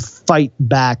 fight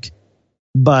back,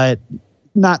 but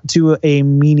not to a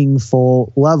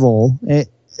meaningful level. It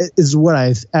is what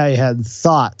I had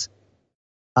thought.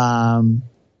 And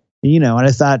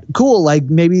I thought, cool, like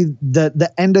maybe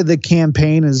the end of the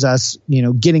campaign is us,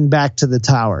 getting back to the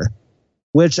tower,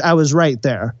 which I was right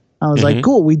there. I was like,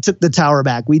 cool, we took the tower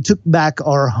back. We took back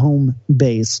our home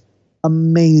base.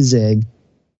 Amazing.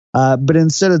 But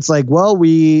instead it's like, well,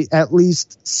 we at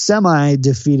least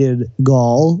semi-defeated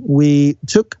Gaul. We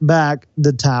took back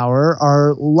the tower.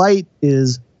 Our light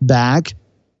is back.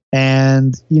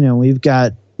 And, we've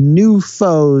got new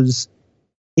foes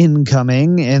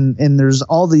incoming, and there's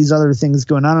all these other things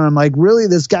going on, and I'm like, really,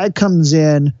 this guy comes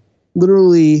in,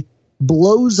 literally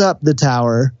blows up the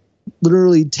tower,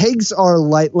 literally takes our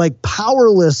light, like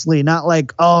powerlessly, not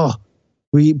like, oh,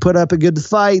 we put up a good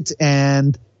fight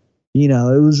and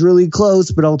it was really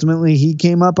close, but ultimately he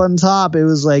came up on top. It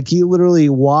was like he literally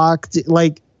walked,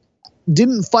 like,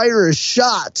 didn't fire a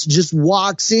shot, just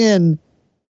walks in,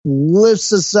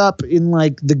 lifts us up in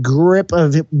like the grip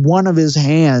of one of his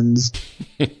hands.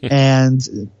 And,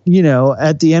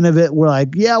 at the end of it, we're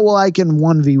like, yeah, well, I can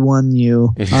 1v1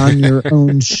 you on your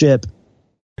own ship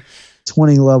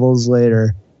 20 levels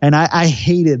later. And I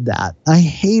hated that.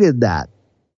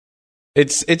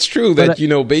 It's true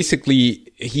that, basically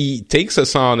he takes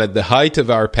us on at the height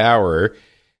of our power,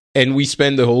 and we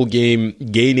spend the whole game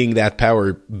gaining that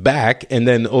power back, and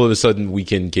then all of a sudden we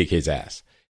can kick his ass.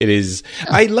 It is.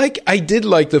 I did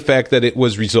like the fact that it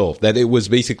was resolved. That it was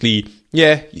basically,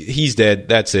 yeah, he's dead.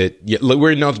 That's it. Yeah,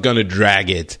 we're not gonna drag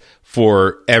it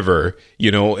forever.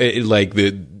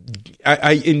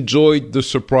 I enjoyed the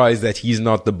surprise that he's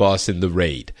not the boss in the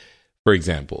raid, for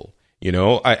example.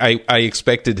 I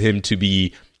expected him to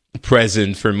be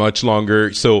present for much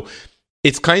longer. So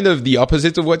it's kind of the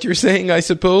opposite of what you're saying, I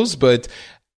suppose. But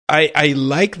I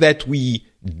like that we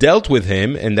dealt with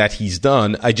him and that he's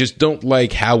done. I just don't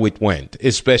like how it went,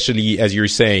 especially as you're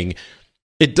saying,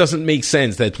 it doesn't make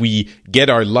sense that we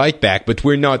get our light back, but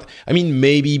we're not. I mean,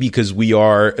 maybe because we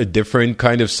are a different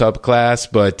kind of subclass,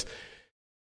 but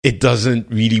it doesn't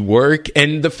really work.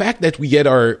 And the fact that we get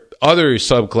our other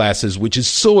subclasses, which is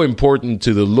so important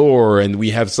to the lore, and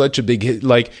we have such a big hit,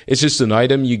 like, it's just an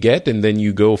item you get and then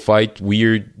you go fight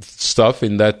weird stuff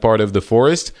in that part of the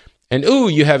forest. And,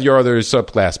 you have your other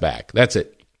subclass back. That's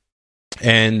it.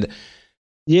 And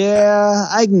yeah,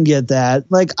 I can get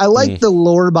that. Like, I like the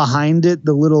lore behind it,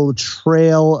 the little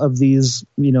trail of these,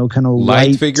 kind of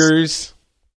light figures.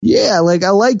 Yeah, like,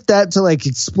 I like that to, like,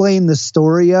 explain the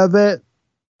story of it.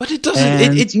 But it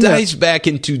doesn't. It dives back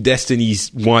into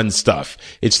Destiny's 1 stuff.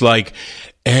 It's like,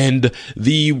 and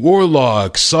the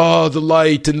warlock saw the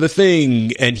light in the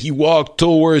thing, and he walked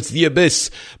towards the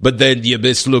abyss, but then the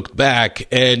abyss looked back,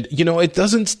 and, it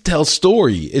doesn't tell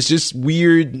story. It's just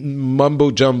weird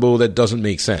mumbo-jumbo that doesn't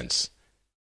make sense.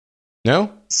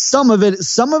 No? Some of it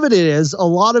is. A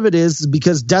lot of it is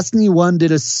because Destiny 1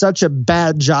 did such a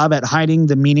bad job at hiding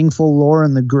the meaningful lore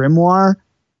in the Grimoire.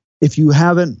 If you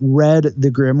haven't read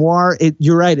the Grimoire,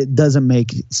 you're right, it doesn't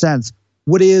make sense.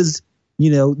 What is,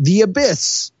 the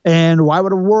abyss? And why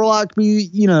would a warlock be,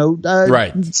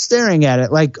 staring at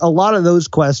it? Like, a lot of those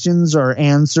questions are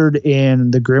answered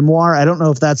in the Grimoire. I don't know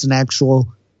if that's an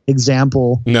actual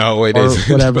example. No, it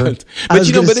isn't. Whatever. But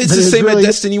it's the same at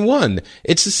Destiny 1.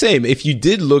 It's the same. If you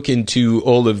did look into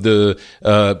all of the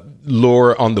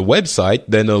lore on the website,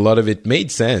 then a lot of it made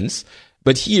sense.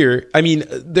 But here, I mean,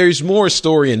 there's more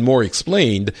story and more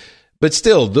explained, but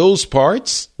still, those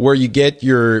parts where you get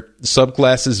your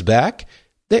subclasses back,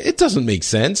 it doesn't make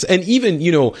sense. And even,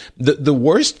 the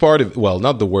worst part of, well,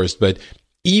 not the worst, but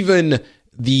even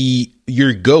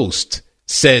your ghost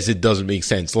says it doesn't make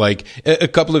sense. Like, a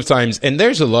couple of times, and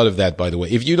there's a lot of that, by the way.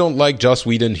 If you don't like Joss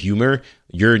Whedon humor,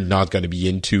 you're not going to be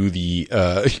into the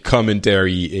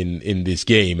commentary in this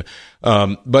game.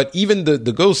 But even the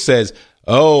ghost says,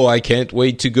 oh, I can't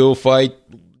wait to go fight,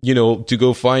 to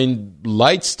go find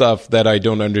light stuff that I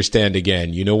don't understand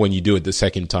again, when you do it the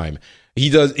second time.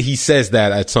 He says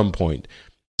that at some point.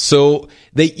 So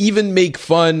they even make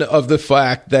fun of the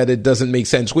fact that it doesn't make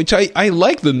sense, which I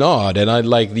like the nod, and I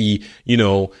like the,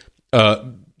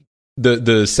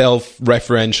 the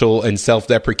self-referential and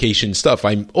self-deprecation stuff.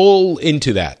 I'm all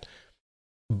into that.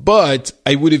 But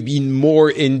I would have been more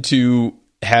into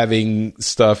having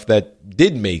stuff that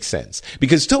did make sense.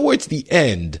 Because towards the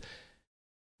end,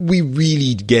 we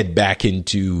really get back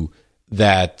into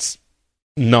that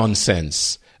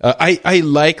nonsense. I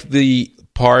like the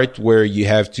part where you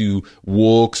have to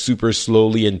walk super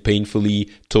slowly and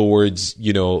painfully towards,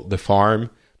 the farm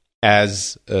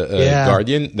as a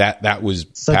guardian. That was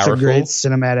such powerful. A great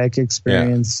cinematic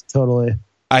experience. Yeah. Totally.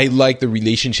 I like the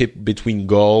relationship between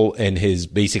Gull and his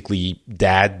basically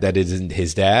dad that isn't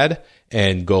his dad,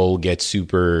 and Gull gets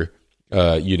super, he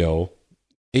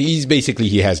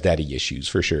has daddy issues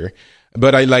for sure.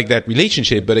 But I like that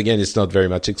relationship, but again, it's not very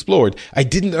much explored. I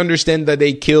didn't understand that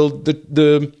they killed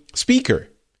the speaker.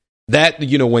 That,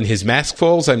 when his mask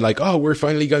falls, I'm like, oh, we're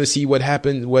finally going to see what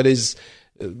happened, what is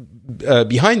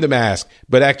behind the mask.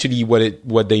 But actually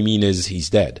what they mean is he's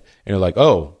dead. And you're like,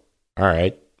 oh, all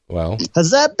right. Well,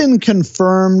 has that been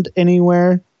confirmed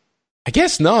anywhere? I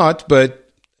guess not, but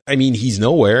I mean, he's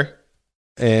nowhere.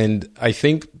 And I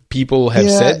think people have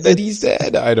said that he's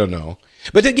dead. I don't know.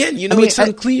 But again, it's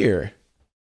unclear.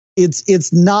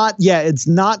 It's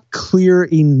not clear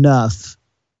enough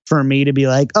for me to be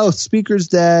like, oh, speaker's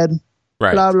dead,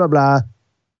 right, blah, blah, blah.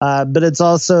 But it's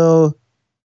also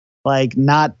like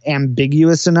not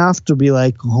ambiguous enough to be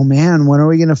like, oh man, when are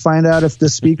we going to find out if the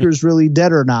speaker's really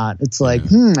dead or not? It's like,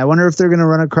 I wonder if they're going to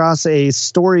run across a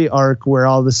story arc where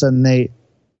all of a sudden the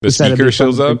speaker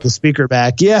shows up, the speaker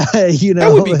back. Yeah.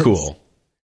 That would be cool.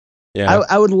 Yeah.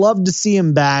 I would love to see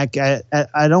him back.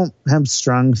 I don't have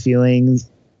strong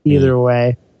feelings either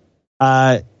way.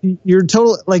 You're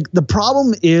the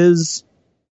problem is,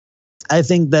 I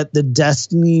think that the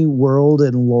Destiny world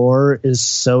and lore is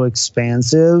so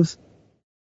expansive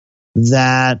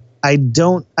that I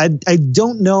don't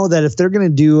know that if they're going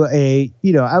to do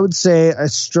I would say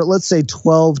let's say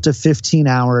 12 to 15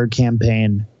 hour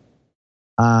campaign.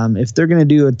 If they're going to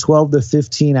do a 12 to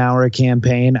 15 hour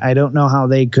campaign, I don't know how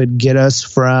they could get us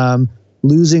from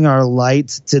losing our light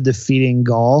to defeating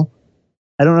Gull.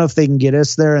 I don't know if they can get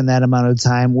us there in that amount of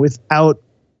time without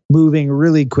moving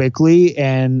really quickly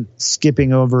and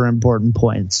skipping over important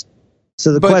points.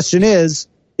 So the question is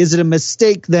it a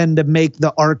mistake then to make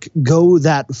the arc go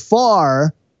that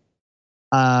far?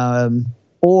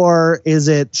 Or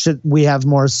should we have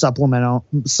more supplemental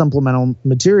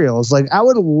materials? Like, I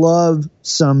would love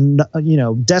some,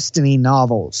 Destiny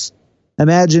novels.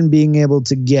 Imagine being able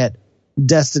to get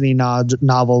Destiny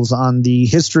novels on the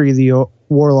history of the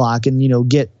Warlock and,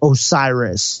 get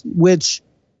Osiris, which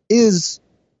is,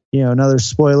 another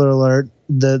spoiler alert,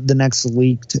 the next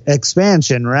leaked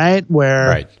expansion, right?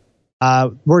 Where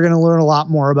we're going to learn a lot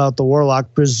more about the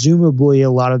Warlock. Presumably, a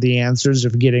lot of the answers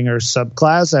of getting her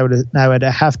subclass, I would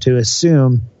have to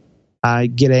assume,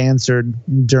 get answered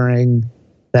during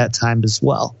that time as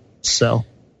well. So,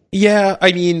 yeah,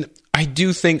 I mean, I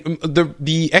do think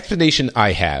the explanation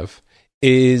I have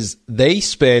is they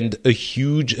spend a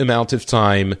huge amount of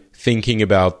time thinking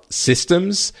about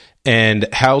systems and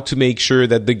how to make sure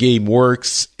that the game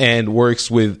works and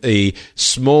works with a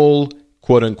small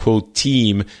quote-unquote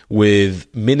team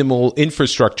with minimal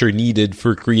infrastructure needed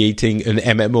for creating an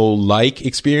MMO-like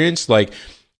experience. Like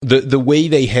the way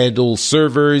they handle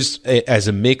servers as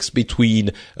a mix between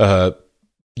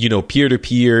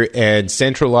peer-to-peer and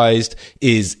centralized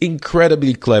is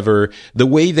incredibly clever. The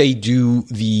way they do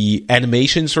the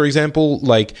animations, for example,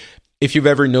 like if you've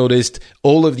ever noticed,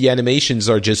 all of the animations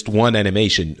are just one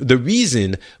animation. The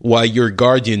reason why your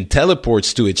Guardian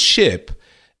teleports to its ship,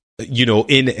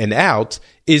 in and out,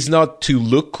 is not to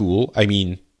look cool. I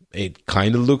mean, it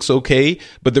kind of looks okay,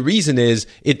 but the reason is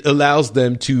it allows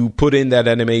them to put in that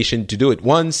animation to do it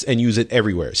once and use it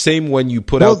everywhere. Same when you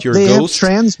put out your ghost.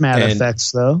 They have transmat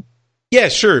effects, though. Yeah,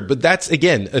 sure, but that's,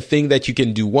 again, a thing that you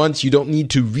can do once. You don't need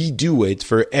to redo it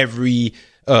for every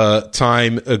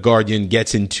time a Guardian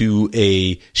gets into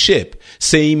a ship.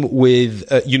 Same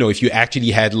with, if you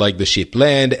actually had like the ship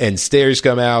land and stairs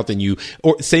come out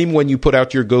or same when you put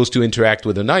out your ghost to interact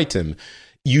with an item.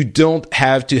 You don't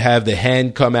have to have the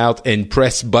hand come out and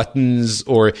press buttons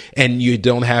and you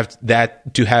don't have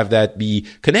that to have that be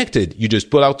connected. You just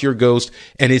put out your ghost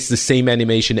and it's the same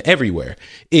animation everywhere.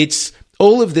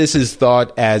 All of this is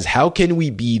thought as how can we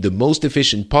be the most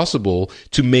efficient possible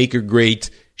to make a great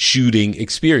shooting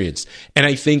experience. And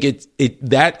I think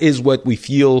that is what we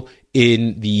feel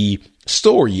in the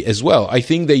story as well. I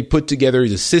think they put together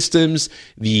the systems,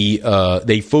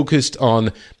 they focused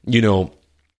on,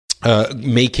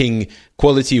 making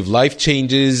quality of life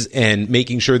changes and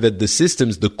making sure that the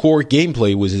systems, the core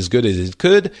gameplay was as good as it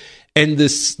could. And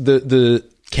the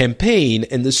campaign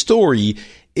and the story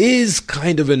is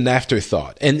kind of an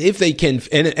afterthought. And if they can,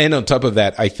 and on top of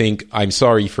that, I think, I'm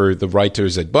sorry for the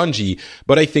writers at Bungie,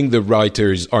 but I think the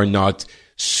writers are not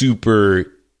super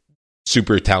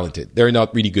talented. They're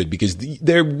not really good, because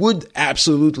there would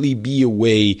absolutely be a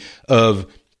way of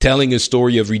telling a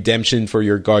story of redemption for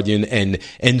your Guardian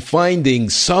and finding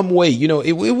some way,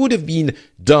 it would have been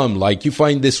dumb. Like, you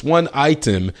find this one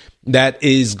item that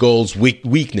is Gull's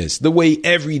weakness, the way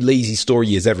every lazy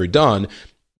story is ever done,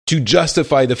 to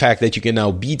justify the fact that you can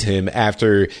now beat him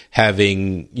after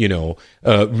having,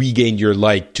 regained your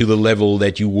light to the level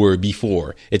that you were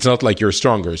before. It's not like you're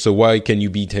stronger. So why can you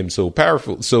beat him so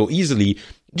easily?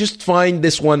 Just find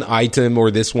this one item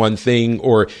or this one thing,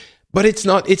 but it's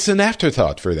an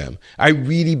afterthought for them. I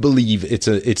really believe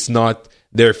it's not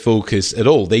their focus at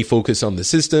all. They focus on the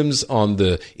systems, on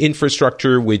the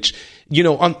infrastructure, which,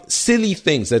 on silly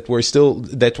things that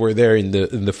were there in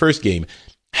the first game.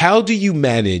 How do you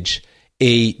manage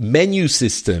a menu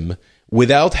system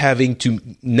without having to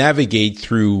navigate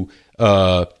through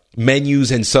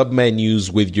menus and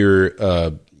submenus with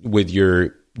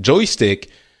your joystick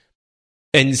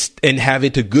and have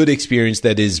it a good experience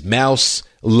that is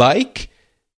mouse-like?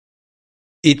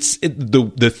 It's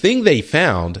the thing they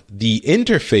found. The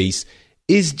interface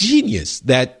is genius.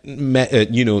 That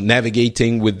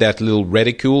navigating with that little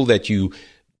reticule that you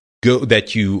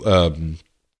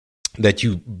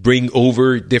bring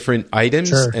over different items,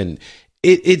 sure. And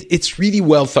it's really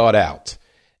well thought out.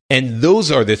 And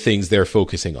those are the things they're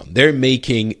focusing on. They're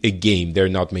making a game. They're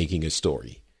not making a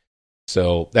story.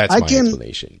 So that's my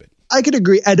explanation. But I could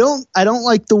agree. I don't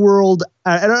like the world.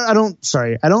 I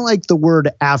don't like the word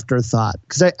afterthought,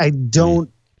 because I don't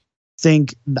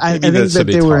think I think that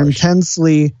they were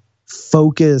intensely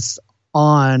focused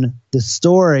on the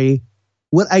story.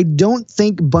 What I don't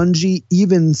think Bungie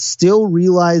even still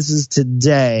realizes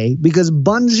today, because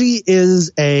Bungie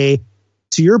is to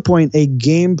your point, a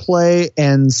gameplay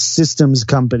and systems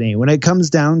company. When it comes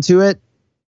down to it,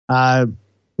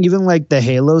 even like the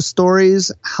Halo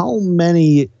stories, how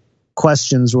many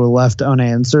questions were left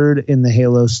unanswered in the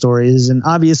Halo stories? And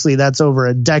obviously that's over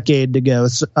a decade ago.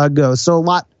 So a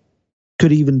lot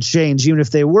could even change, even if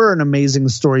they were an amazing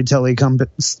storytelling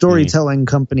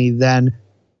company then.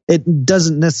 It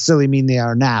doesn't necessarily mean they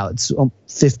are now. It's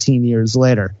 15 years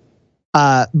later.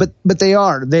 But they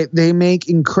are. They make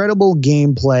incredible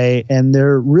gameplay, and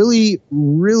they're really,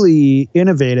 really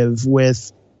innovative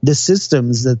with the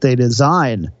systems that they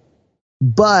design.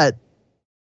 But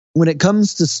when it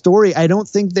comes to story, I don't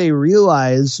think they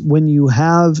realize when you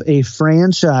have a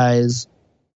franchise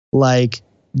like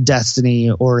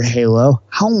Destiny or Halo,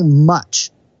 how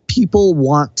much people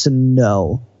want to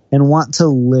know and want to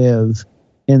live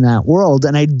in that world.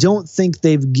 And I don't think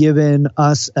they've given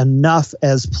us enough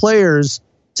as players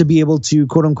to be able to,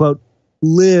 quote unquote,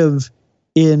 live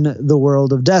in the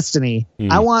world of Destiny.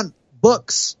 I want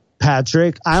books,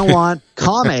 Patrick. I want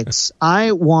comics.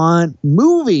 I want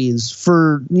movies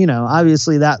for,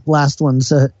 obviously that last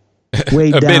one's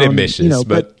way down. A bit ambitious,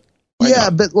 but yeah,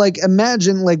 but like,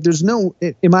 imagine, like, there's no,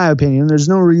 in my opinion, there's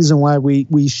no reason why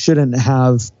we shouldn't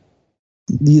have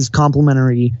these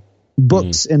complementary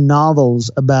books and novels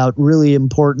about really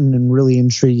important and really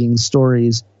intriguing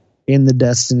stories in the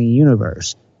Destiny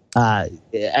universe. I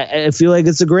feel like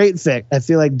it's a great fit. I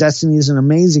feel like Destiny is an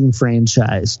amazing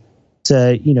franchise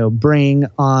to, bring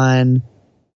on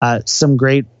some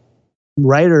great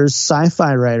writers,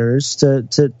 sci-fi writers,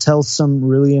 to tell some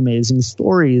really amazing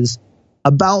stories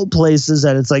about places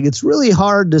that it's really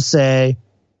hard to say.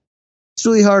 It's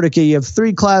really hard. Okay, you have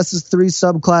 3 classes, 3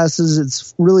 subclasses.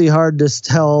 It's really hard to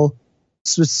tell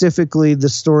specifically the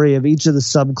story of each of the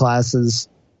subclasses,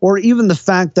 or even the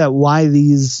fact that why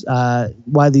these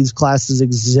classes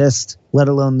exist, let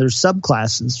alone their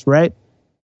subclasses, right?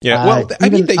 Yeah, well, I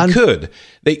mean, they could.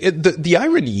 The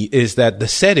irony is that the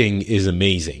setting is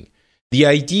amazing. The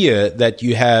idea that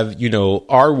you have,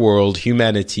 our world,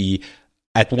 humanity,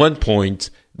 at one point,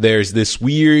 there's this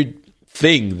weird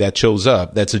thing that shows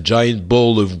up that's a giant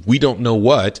bowl of we don't know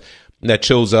what that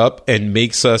shows up and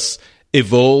makes us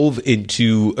evolve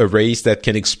into a race that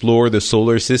can explore the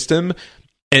solar system.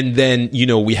 And then,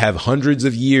 we have hundreds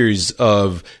of years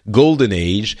of golden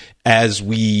age as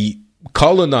we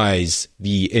colonize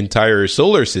the entire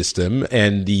solar system,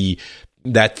 and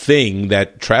that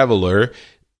traveler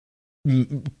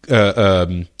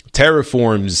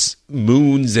terraforms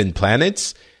moons and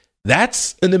planets.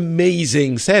 That's an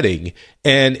amazing setting,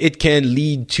 and it can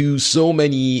lead to so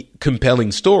many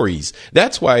compelling stories.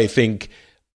 That's why I think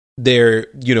they're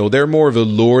more of a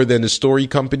lore than a story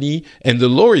company, and the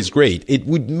lore is great.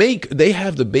 They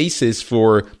have the basis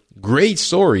for great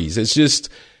stories. It's just,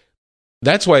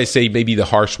 that's why I say maybe the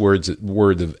harsh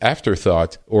word of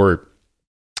afterthought, or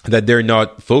that they're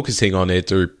not focusing on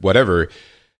it or whatever,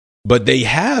 but they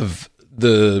have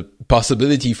the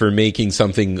possibility for making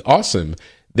something awesome.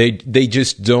 They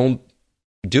just don't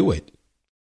do it.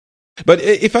 But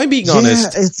if I'm being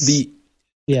honest,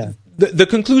 the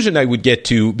conclusion I would get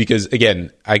to, because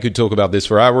again, I could talk about this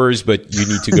for hours, but you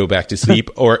need to go back to sleep,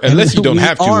 or unless you don't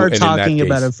have to. We are and talking in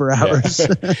that about it for hours.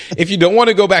 Yeah. If you don't want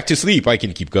to go back to sleep, I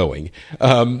can keep going.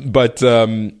 But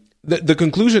the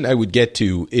conclusion I would get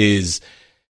to is,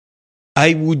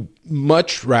 I would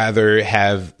much rather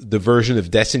have the version of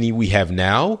Destiny we have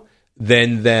now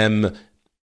than them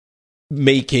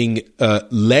making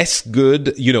less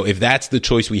good, if that's the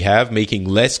choice we have, making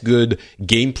less good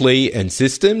gameplay and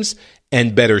systems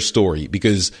and better story.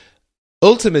 Because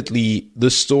ultimately,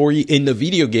 the story in the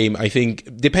video game, I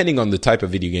think, depending on the type of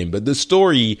video game, but the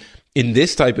story in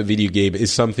this type of video game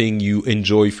is something you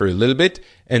enjoy for a little bit,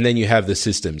 and then you have the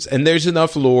systems. And there's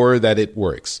enough lore that it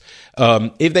works.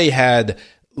 If they had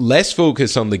less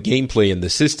focus on the gameplay and the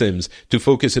systems to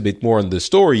focus a bit more on the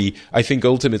story, I think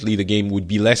ultimately the game would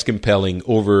be less compelling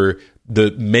over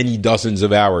the many dozens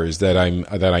of hours that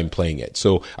I'm playing it.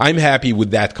 So I'm happy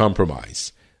with that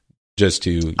compromise. Just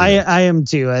to I am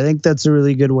too. I think that's a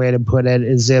really good way to put it,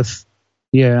 is if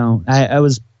I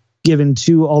was given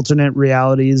two alternate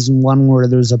realities, one where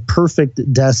there's a perfect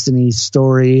Destiny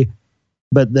story,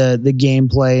 but the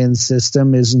gameplay and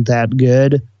system isn't that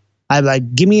good. I'd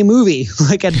like, give me a movie.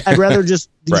 Like I'd rather just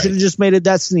you should have just made a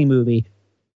Destiny movie.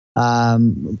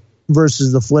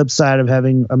 Versus the flip side of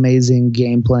having amazing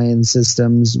gameplay and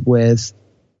systems with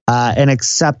an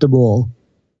acceptable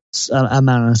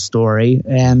amount of story,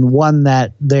 and one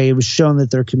that they've shown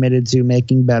that they're committed to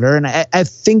making better. And I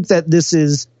think that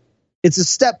it's a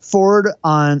step forward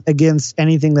against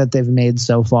anything that they've made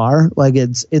so far. Like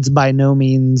it's by no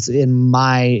means, in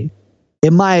my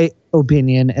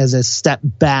opinion, as a step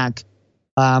back,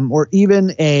 or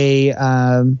even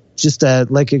just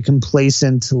a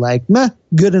complacent, like, meh,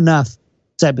 good enough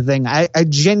type of thing. I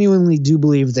genuinely do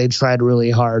believe they tried really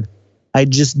hard. I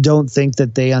just don't think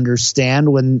that they understand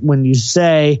when you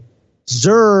say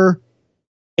Xur,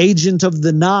 Agent of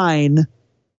the Nine.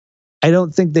 I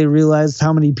don't think they realized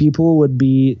how many people would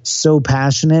be so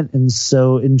passionate and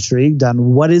so intrigued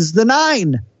on what is the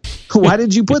Nine. Why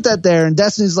did you put that there? And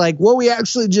Destiny's like, well, we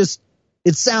actually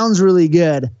it sounds really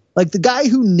good. Like the guy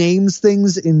who names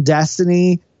things in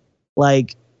Destiny,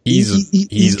 like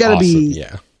he's got to awesome. be,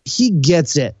 he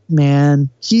gets it, man.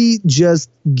 He just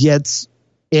gets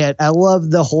it. I love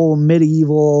the whole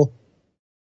medieval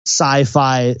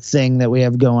sci-fi thing that we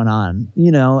have going on,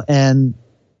 and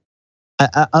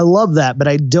I love that, but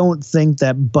I don't think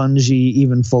that Bungie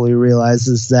even fully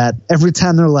realizes that every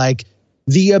time they're like,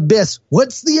 the Abyss,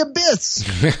 what's the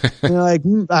Abyss? And you're like,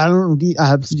 I don't,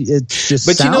 it just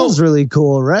sounds really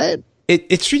cool, right?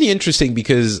 It's really interesting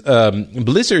because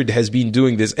Blizzard has been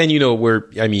doing this, and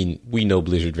we know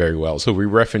Blizzard very well, so we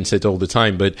reference it all the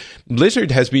time, but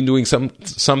Blizzard has been doing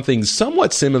something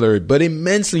somewhat similar, but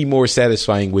immensely more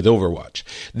satisfying with Overwatch.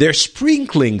 They're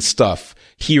sprinkling stuff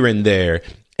here and there,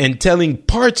 and telling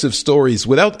parts of stories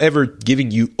without ever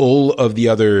giving you all of the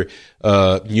other,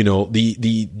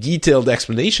 the detailed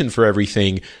explanation for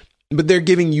everything. But they're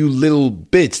giving you little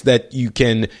bits that you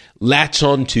can latch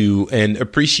onto and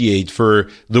appreciate for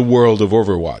the world of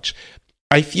Overwatch.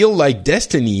 I feel like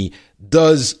Destiny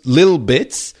does little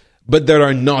bits, but that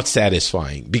are not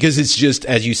satisfying, because it's just,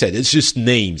 as you said, it's just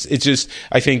names. It's just,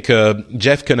 I think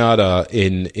Jeff Kanata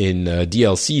in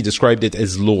DLC described it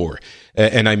as lore,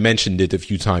 and I mentioned it a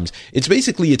few times. It's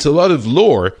a lot of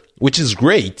lore, which is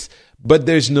great, but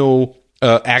there's no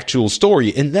actual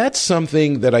story, and that's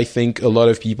something that I think a lot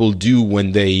of people do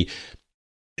when a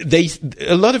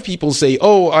lot of people say,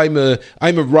 "Oh, I'm a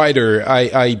writer.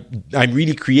 I'm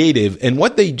really creative," and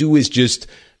what they do is just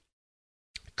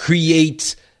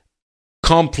create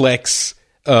complex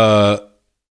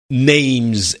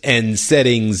names and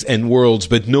settings and worlds,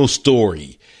 but no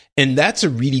story. And that's a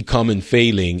really common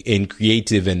failing in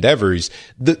creative endeavors.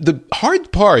 The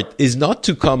hard part is not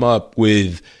to come up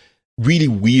with really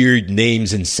weird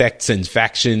names and sects and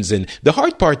factions, and the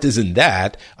hard part isn't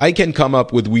that. I can come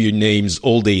up with weird names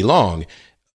all day long.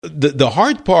 The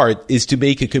hard part is to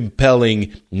make a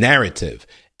compelling narrative,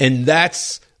 and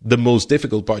that's the most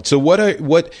difficult part. So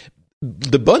what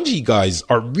the Bungie guys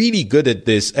are really good at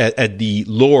this, at the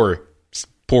lore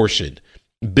portion,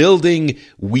 building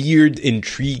weird,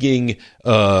 intriguing,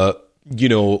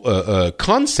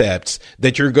 concepts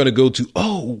that you're going to go to.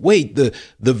 Oh, wait, the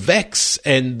Vex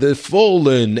and the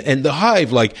Fallen and the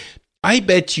Hive. Like, I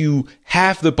bet you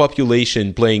half the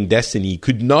population playing Destiny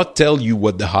could not tell you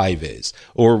what the Hive is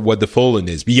or what the Fallen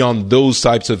is beyond those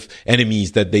types of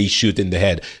enemies that they shoot in the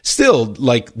head. Still,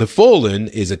 like, the Fallen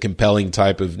is a compelling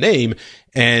type of name,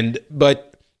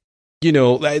 but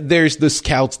there's the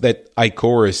scouts that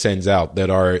Ikora sends out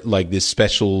that are like this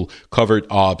special covert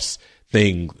ops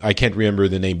thing. I can't remember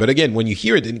the name, but again, when you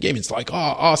hear it in the game, it's like, oh,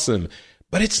 awesome.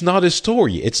 But it's not a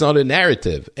story. It's not a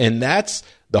narrative. And that's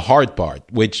the hard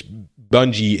part, which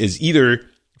Bungie is either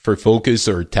for focus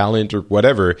or talent or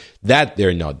whatever, that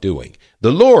they're not doing.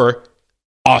 The lore,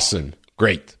 awesome,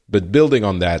 great. But building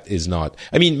on that is not.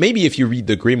 I mean, maybe if you read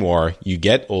the Grimoire, you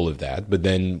get all of that, but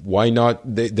then why not?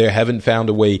 They haven't found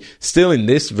a way, still in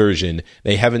this version,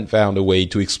 they haven't found a way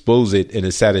to expose it in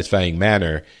a satisfying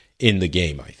manner in the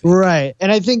game, I think. Right.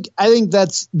 And I think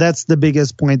that's the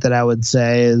biggest point that I would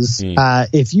say is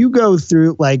if you go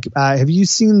through, like, have you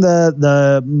seen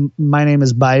the My Name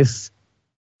is Bife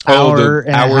hour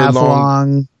and a half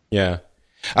long? Yeah.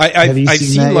 I've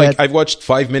seen like, I've watched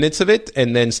 5 minutes of it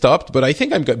and then stopped, but I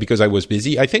think because I was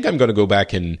busy, I think I'm going to go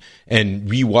back and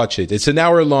rewatch it. It's an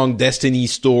hour long Destiny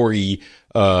story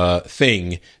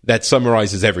thing that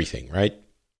summarizes everything, right?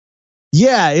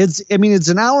 Yeah, it's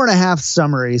an hour and a half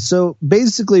summary. So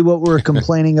basically what we're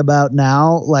complaining about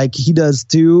now, like he does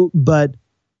too, but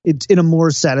it's in a more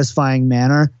satisfying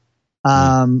manner.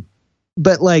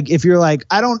 But like, if you're like,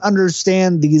 I don't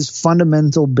understand these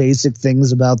fundamental basic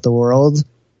things about the world,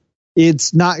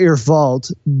 it's not your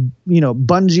fault.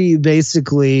 Bungie,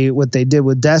 basically what they did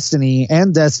with Destiny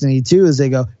and Destiny 2 is they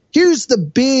go, here's the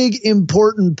big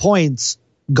important points.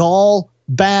 Gaul,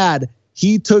 bad.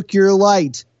 He took your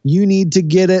light. You need to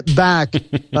get it back,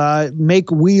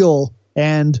 make wheel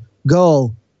and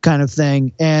go kind of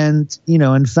thing. And,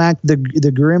 in fact, the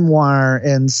Grimoire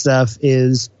and stuff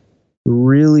is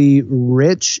really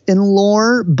rich in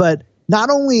lore, but not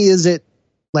only is it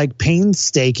like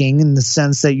painstaking in the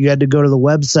sense that you had to go to the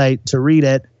website to read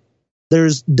it,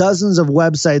 there's dozens of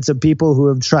websites of people who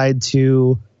have tried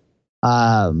to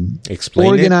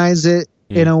organize it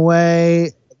in a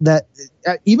way that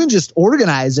even just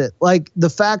organize it, like the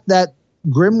fact that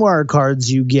Grimoire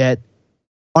cards you get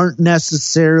aren't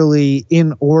necessarily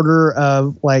in order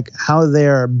of like how they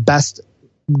are best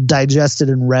digested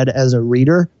and read as a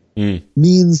reader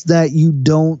means that you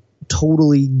don't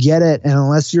totally get it. And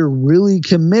unless you're really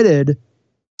committed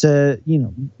to,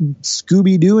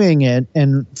 Scooby-Dooing it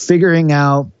and figuring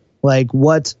out like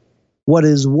what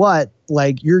is what,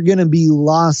 like you're going to be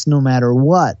lost no matter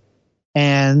what.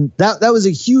 And that was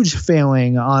a huge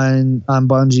failing on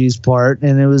Bungie's part,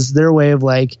 and it was their way of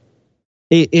like,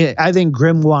 I think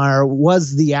Grimoire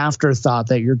was the afterthought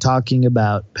that you're talking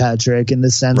about, Patrick, in the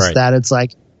sense that it's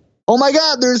like, oh my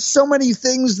God, there's so many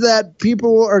things that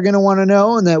people are going to want to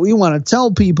know and that we want to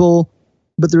tell people,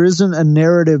 but there isn't a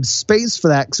narrative space for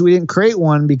that because we didn't create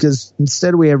one, because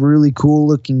instead we have really cool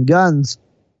looking guns.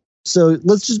 So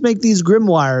let's just make these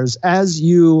Grimoires. As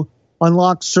you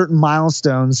unlock certain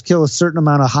milestones, kill a certain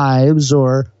amount of hives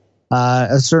or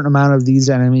a certain amount of these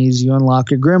enemies, you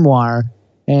unlock a Grimoire,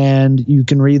 and you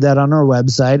can read that on our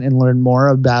website and learn more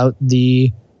about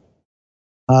the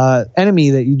enemy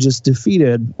that you just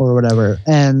defeated or whatever.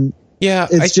 And yeah,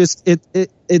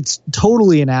 it's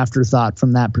totally an afterthought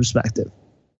from that perspective.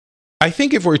 I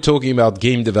think if we're talking about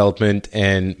game development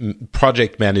and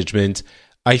project management,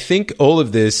 I think all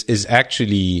of this is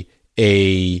actually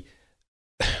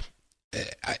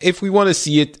if we want to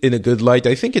see it in a good light,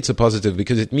 I think it's a positive,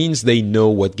 because it means they know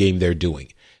what game they're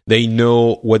doing. They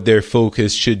know what their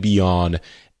focus should be on,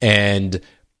 and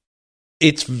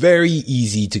it's very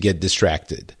easy to get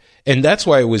distracted. And that's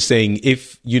why I was saying,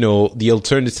 if, the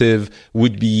alternative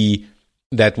would be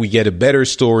that we get a better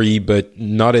story, but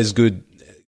not as good,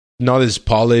 not as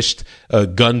polished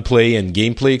gunplay and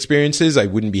gameplay experiences, I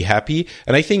wouldn't be happy.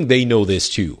 And I think they know this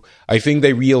too. I think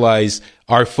they realize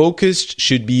our focus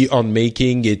should be on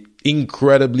making it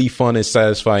incredibly fun and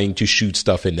satisfying to shoot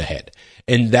stuff in the head.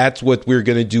 And that's what we're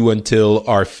going to do until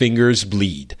our fingers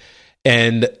bleed.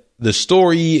 And the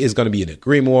story is going to be in a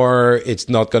Grimoire. It's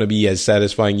not going to be as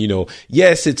satisfying.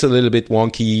 Yes, it's a little bit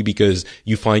wonky because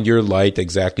you find your light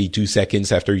exactly 2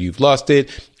 seconds after you've lost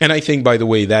it. And I think, by the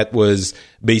way, that was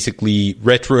basically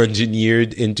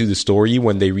retro-engineered into the story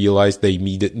when they realized they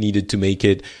needed to make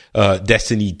it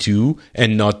Destiny 2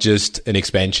 and not just an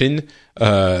expansion,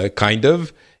 kind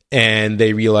of. and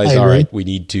they realize, all right, we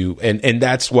need to, and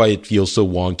that's why it feels so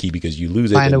wonky, because you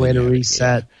lose it. Find a way to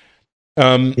reset.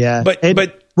 Yeah.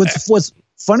 But what's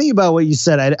funny about what you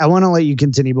said, I want to let you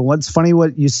continue, but what's funny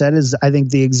what you said is, I think,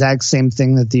 the exact same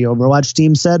thing that the Overwatch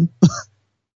team said.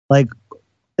 Like,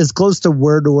 as close to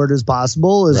word as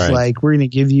possible is right. Like, we're going to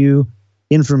give you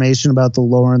information about the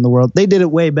lore in the world. They did it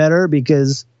way better,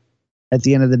 because at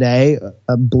the end of the day,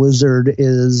 Blizzard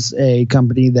is a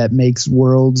company that makes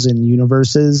worlds and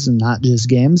universes and not just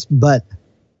games. But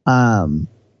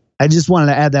I just wanted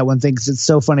to add that one thing, because it's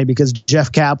so funny, because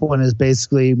Jeff Kaplan is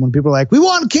basically, when people are like, we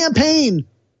want a campaign,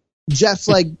 Jeff's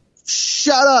like,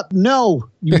 shut up. No,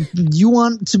 you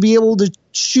want to be able to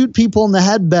shoot people in the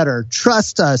head better.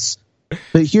 Trust us.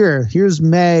 But here's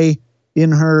May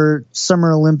in her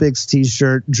Summer Olympics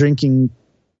t-shirt, drinking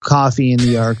coffee in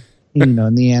the in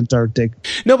the Antarctic.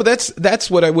 No, but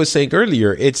that's what I was saying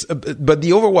earlier. But the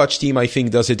Overwatch team, I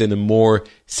think, does it in a more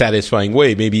satisfying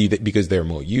way. Maybe because they're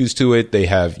more used to it. They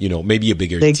have, maybe a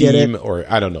bigger team, or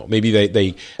I don't know. Maybe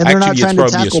they actually, it's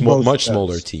probably a much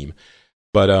smaller team.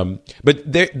 But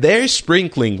their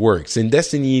sprinkling works. In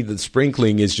Destiny, the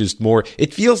sprinkling is just more.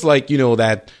 It feels like,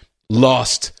 that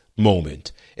lost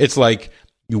moment. It's like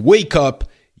you wake up,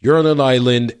 you're on an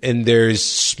island, and there's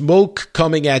smoke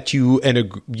coming at you, and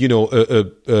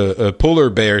a polar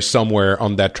bear somewhere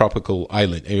on that tropical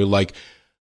island, and you're like,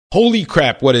 holy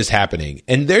crap, what is happening?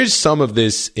 And there's some of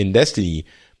this in Destiny,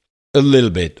 a little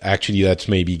bit. Actually, that's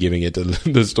maybe giving it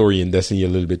the story in Destiny a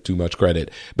little bit too much credit.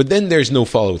 But then there's no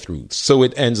follow through, so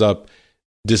it ends up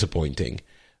disappointing.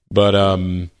 But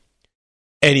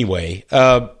anyway.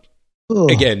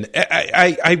 Again,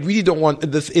 I really don't want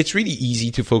this. It's really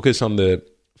easy to focus on the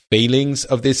failings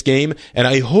of this game, and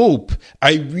I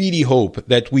really hope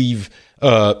that we've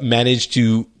managed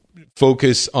to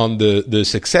focus on the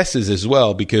successes as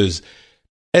well, because,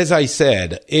 as I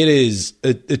said, it is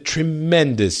a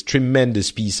tremendous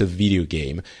piece of video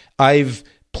game. I've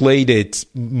played it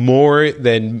more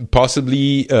than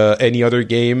possibly any other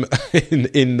game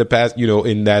in the past,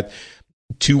 in that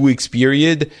 2 weeks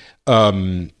period.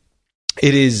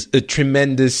 It is a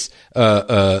tremendous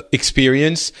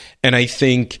experience, and I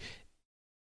think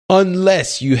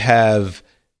unless you have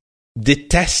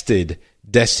detested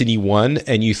Destiny 1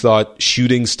 and you thought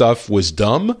shooting stuff was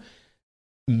dumb,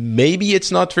 maybe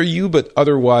it's not for you, but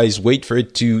otherwise wait for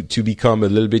it to become a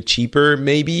little bit cheaper,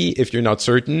 maybe, if you're not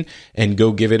certain, and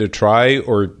go give it a try,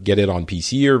 or get it on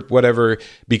PC or whatever,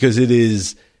 because it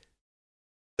is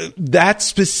that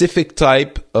specific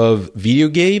type of video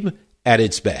game at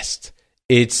its best.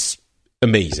 It's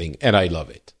amazing, and I love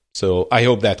it. So I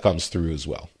hope that comes through as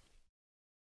well.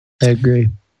 I agree.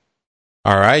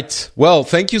 All right. Well,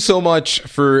 thank you so much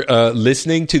for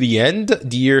listening to the end,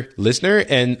 dear listener.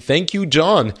 And thank you,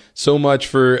 John, so much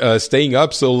for staying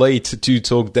up so late to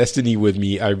talk Destiny with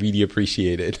me. I really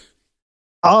appreciate it.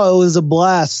 Oh, it was a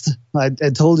blast. I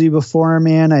told you before,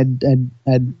 man,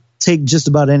 I'd take just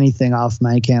about anything off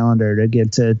my calendar to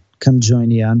get to come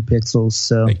join you on Pixels.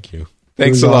 So thank you.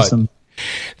 Thanks a lot. Awesome.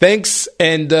 Thanks,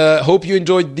 and hope you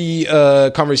enjoyed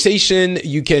the conversation.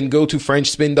 You can go to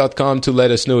FrenchSpin.com to let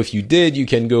us know if you did. You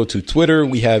can go to Twitter.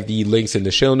 We have the links in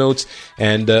the show notes.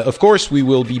 And, of course, we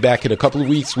will be back in a couple of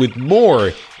weeks with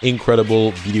more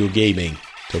incredible video gaming.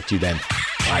 Talk to you then.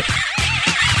 Bye.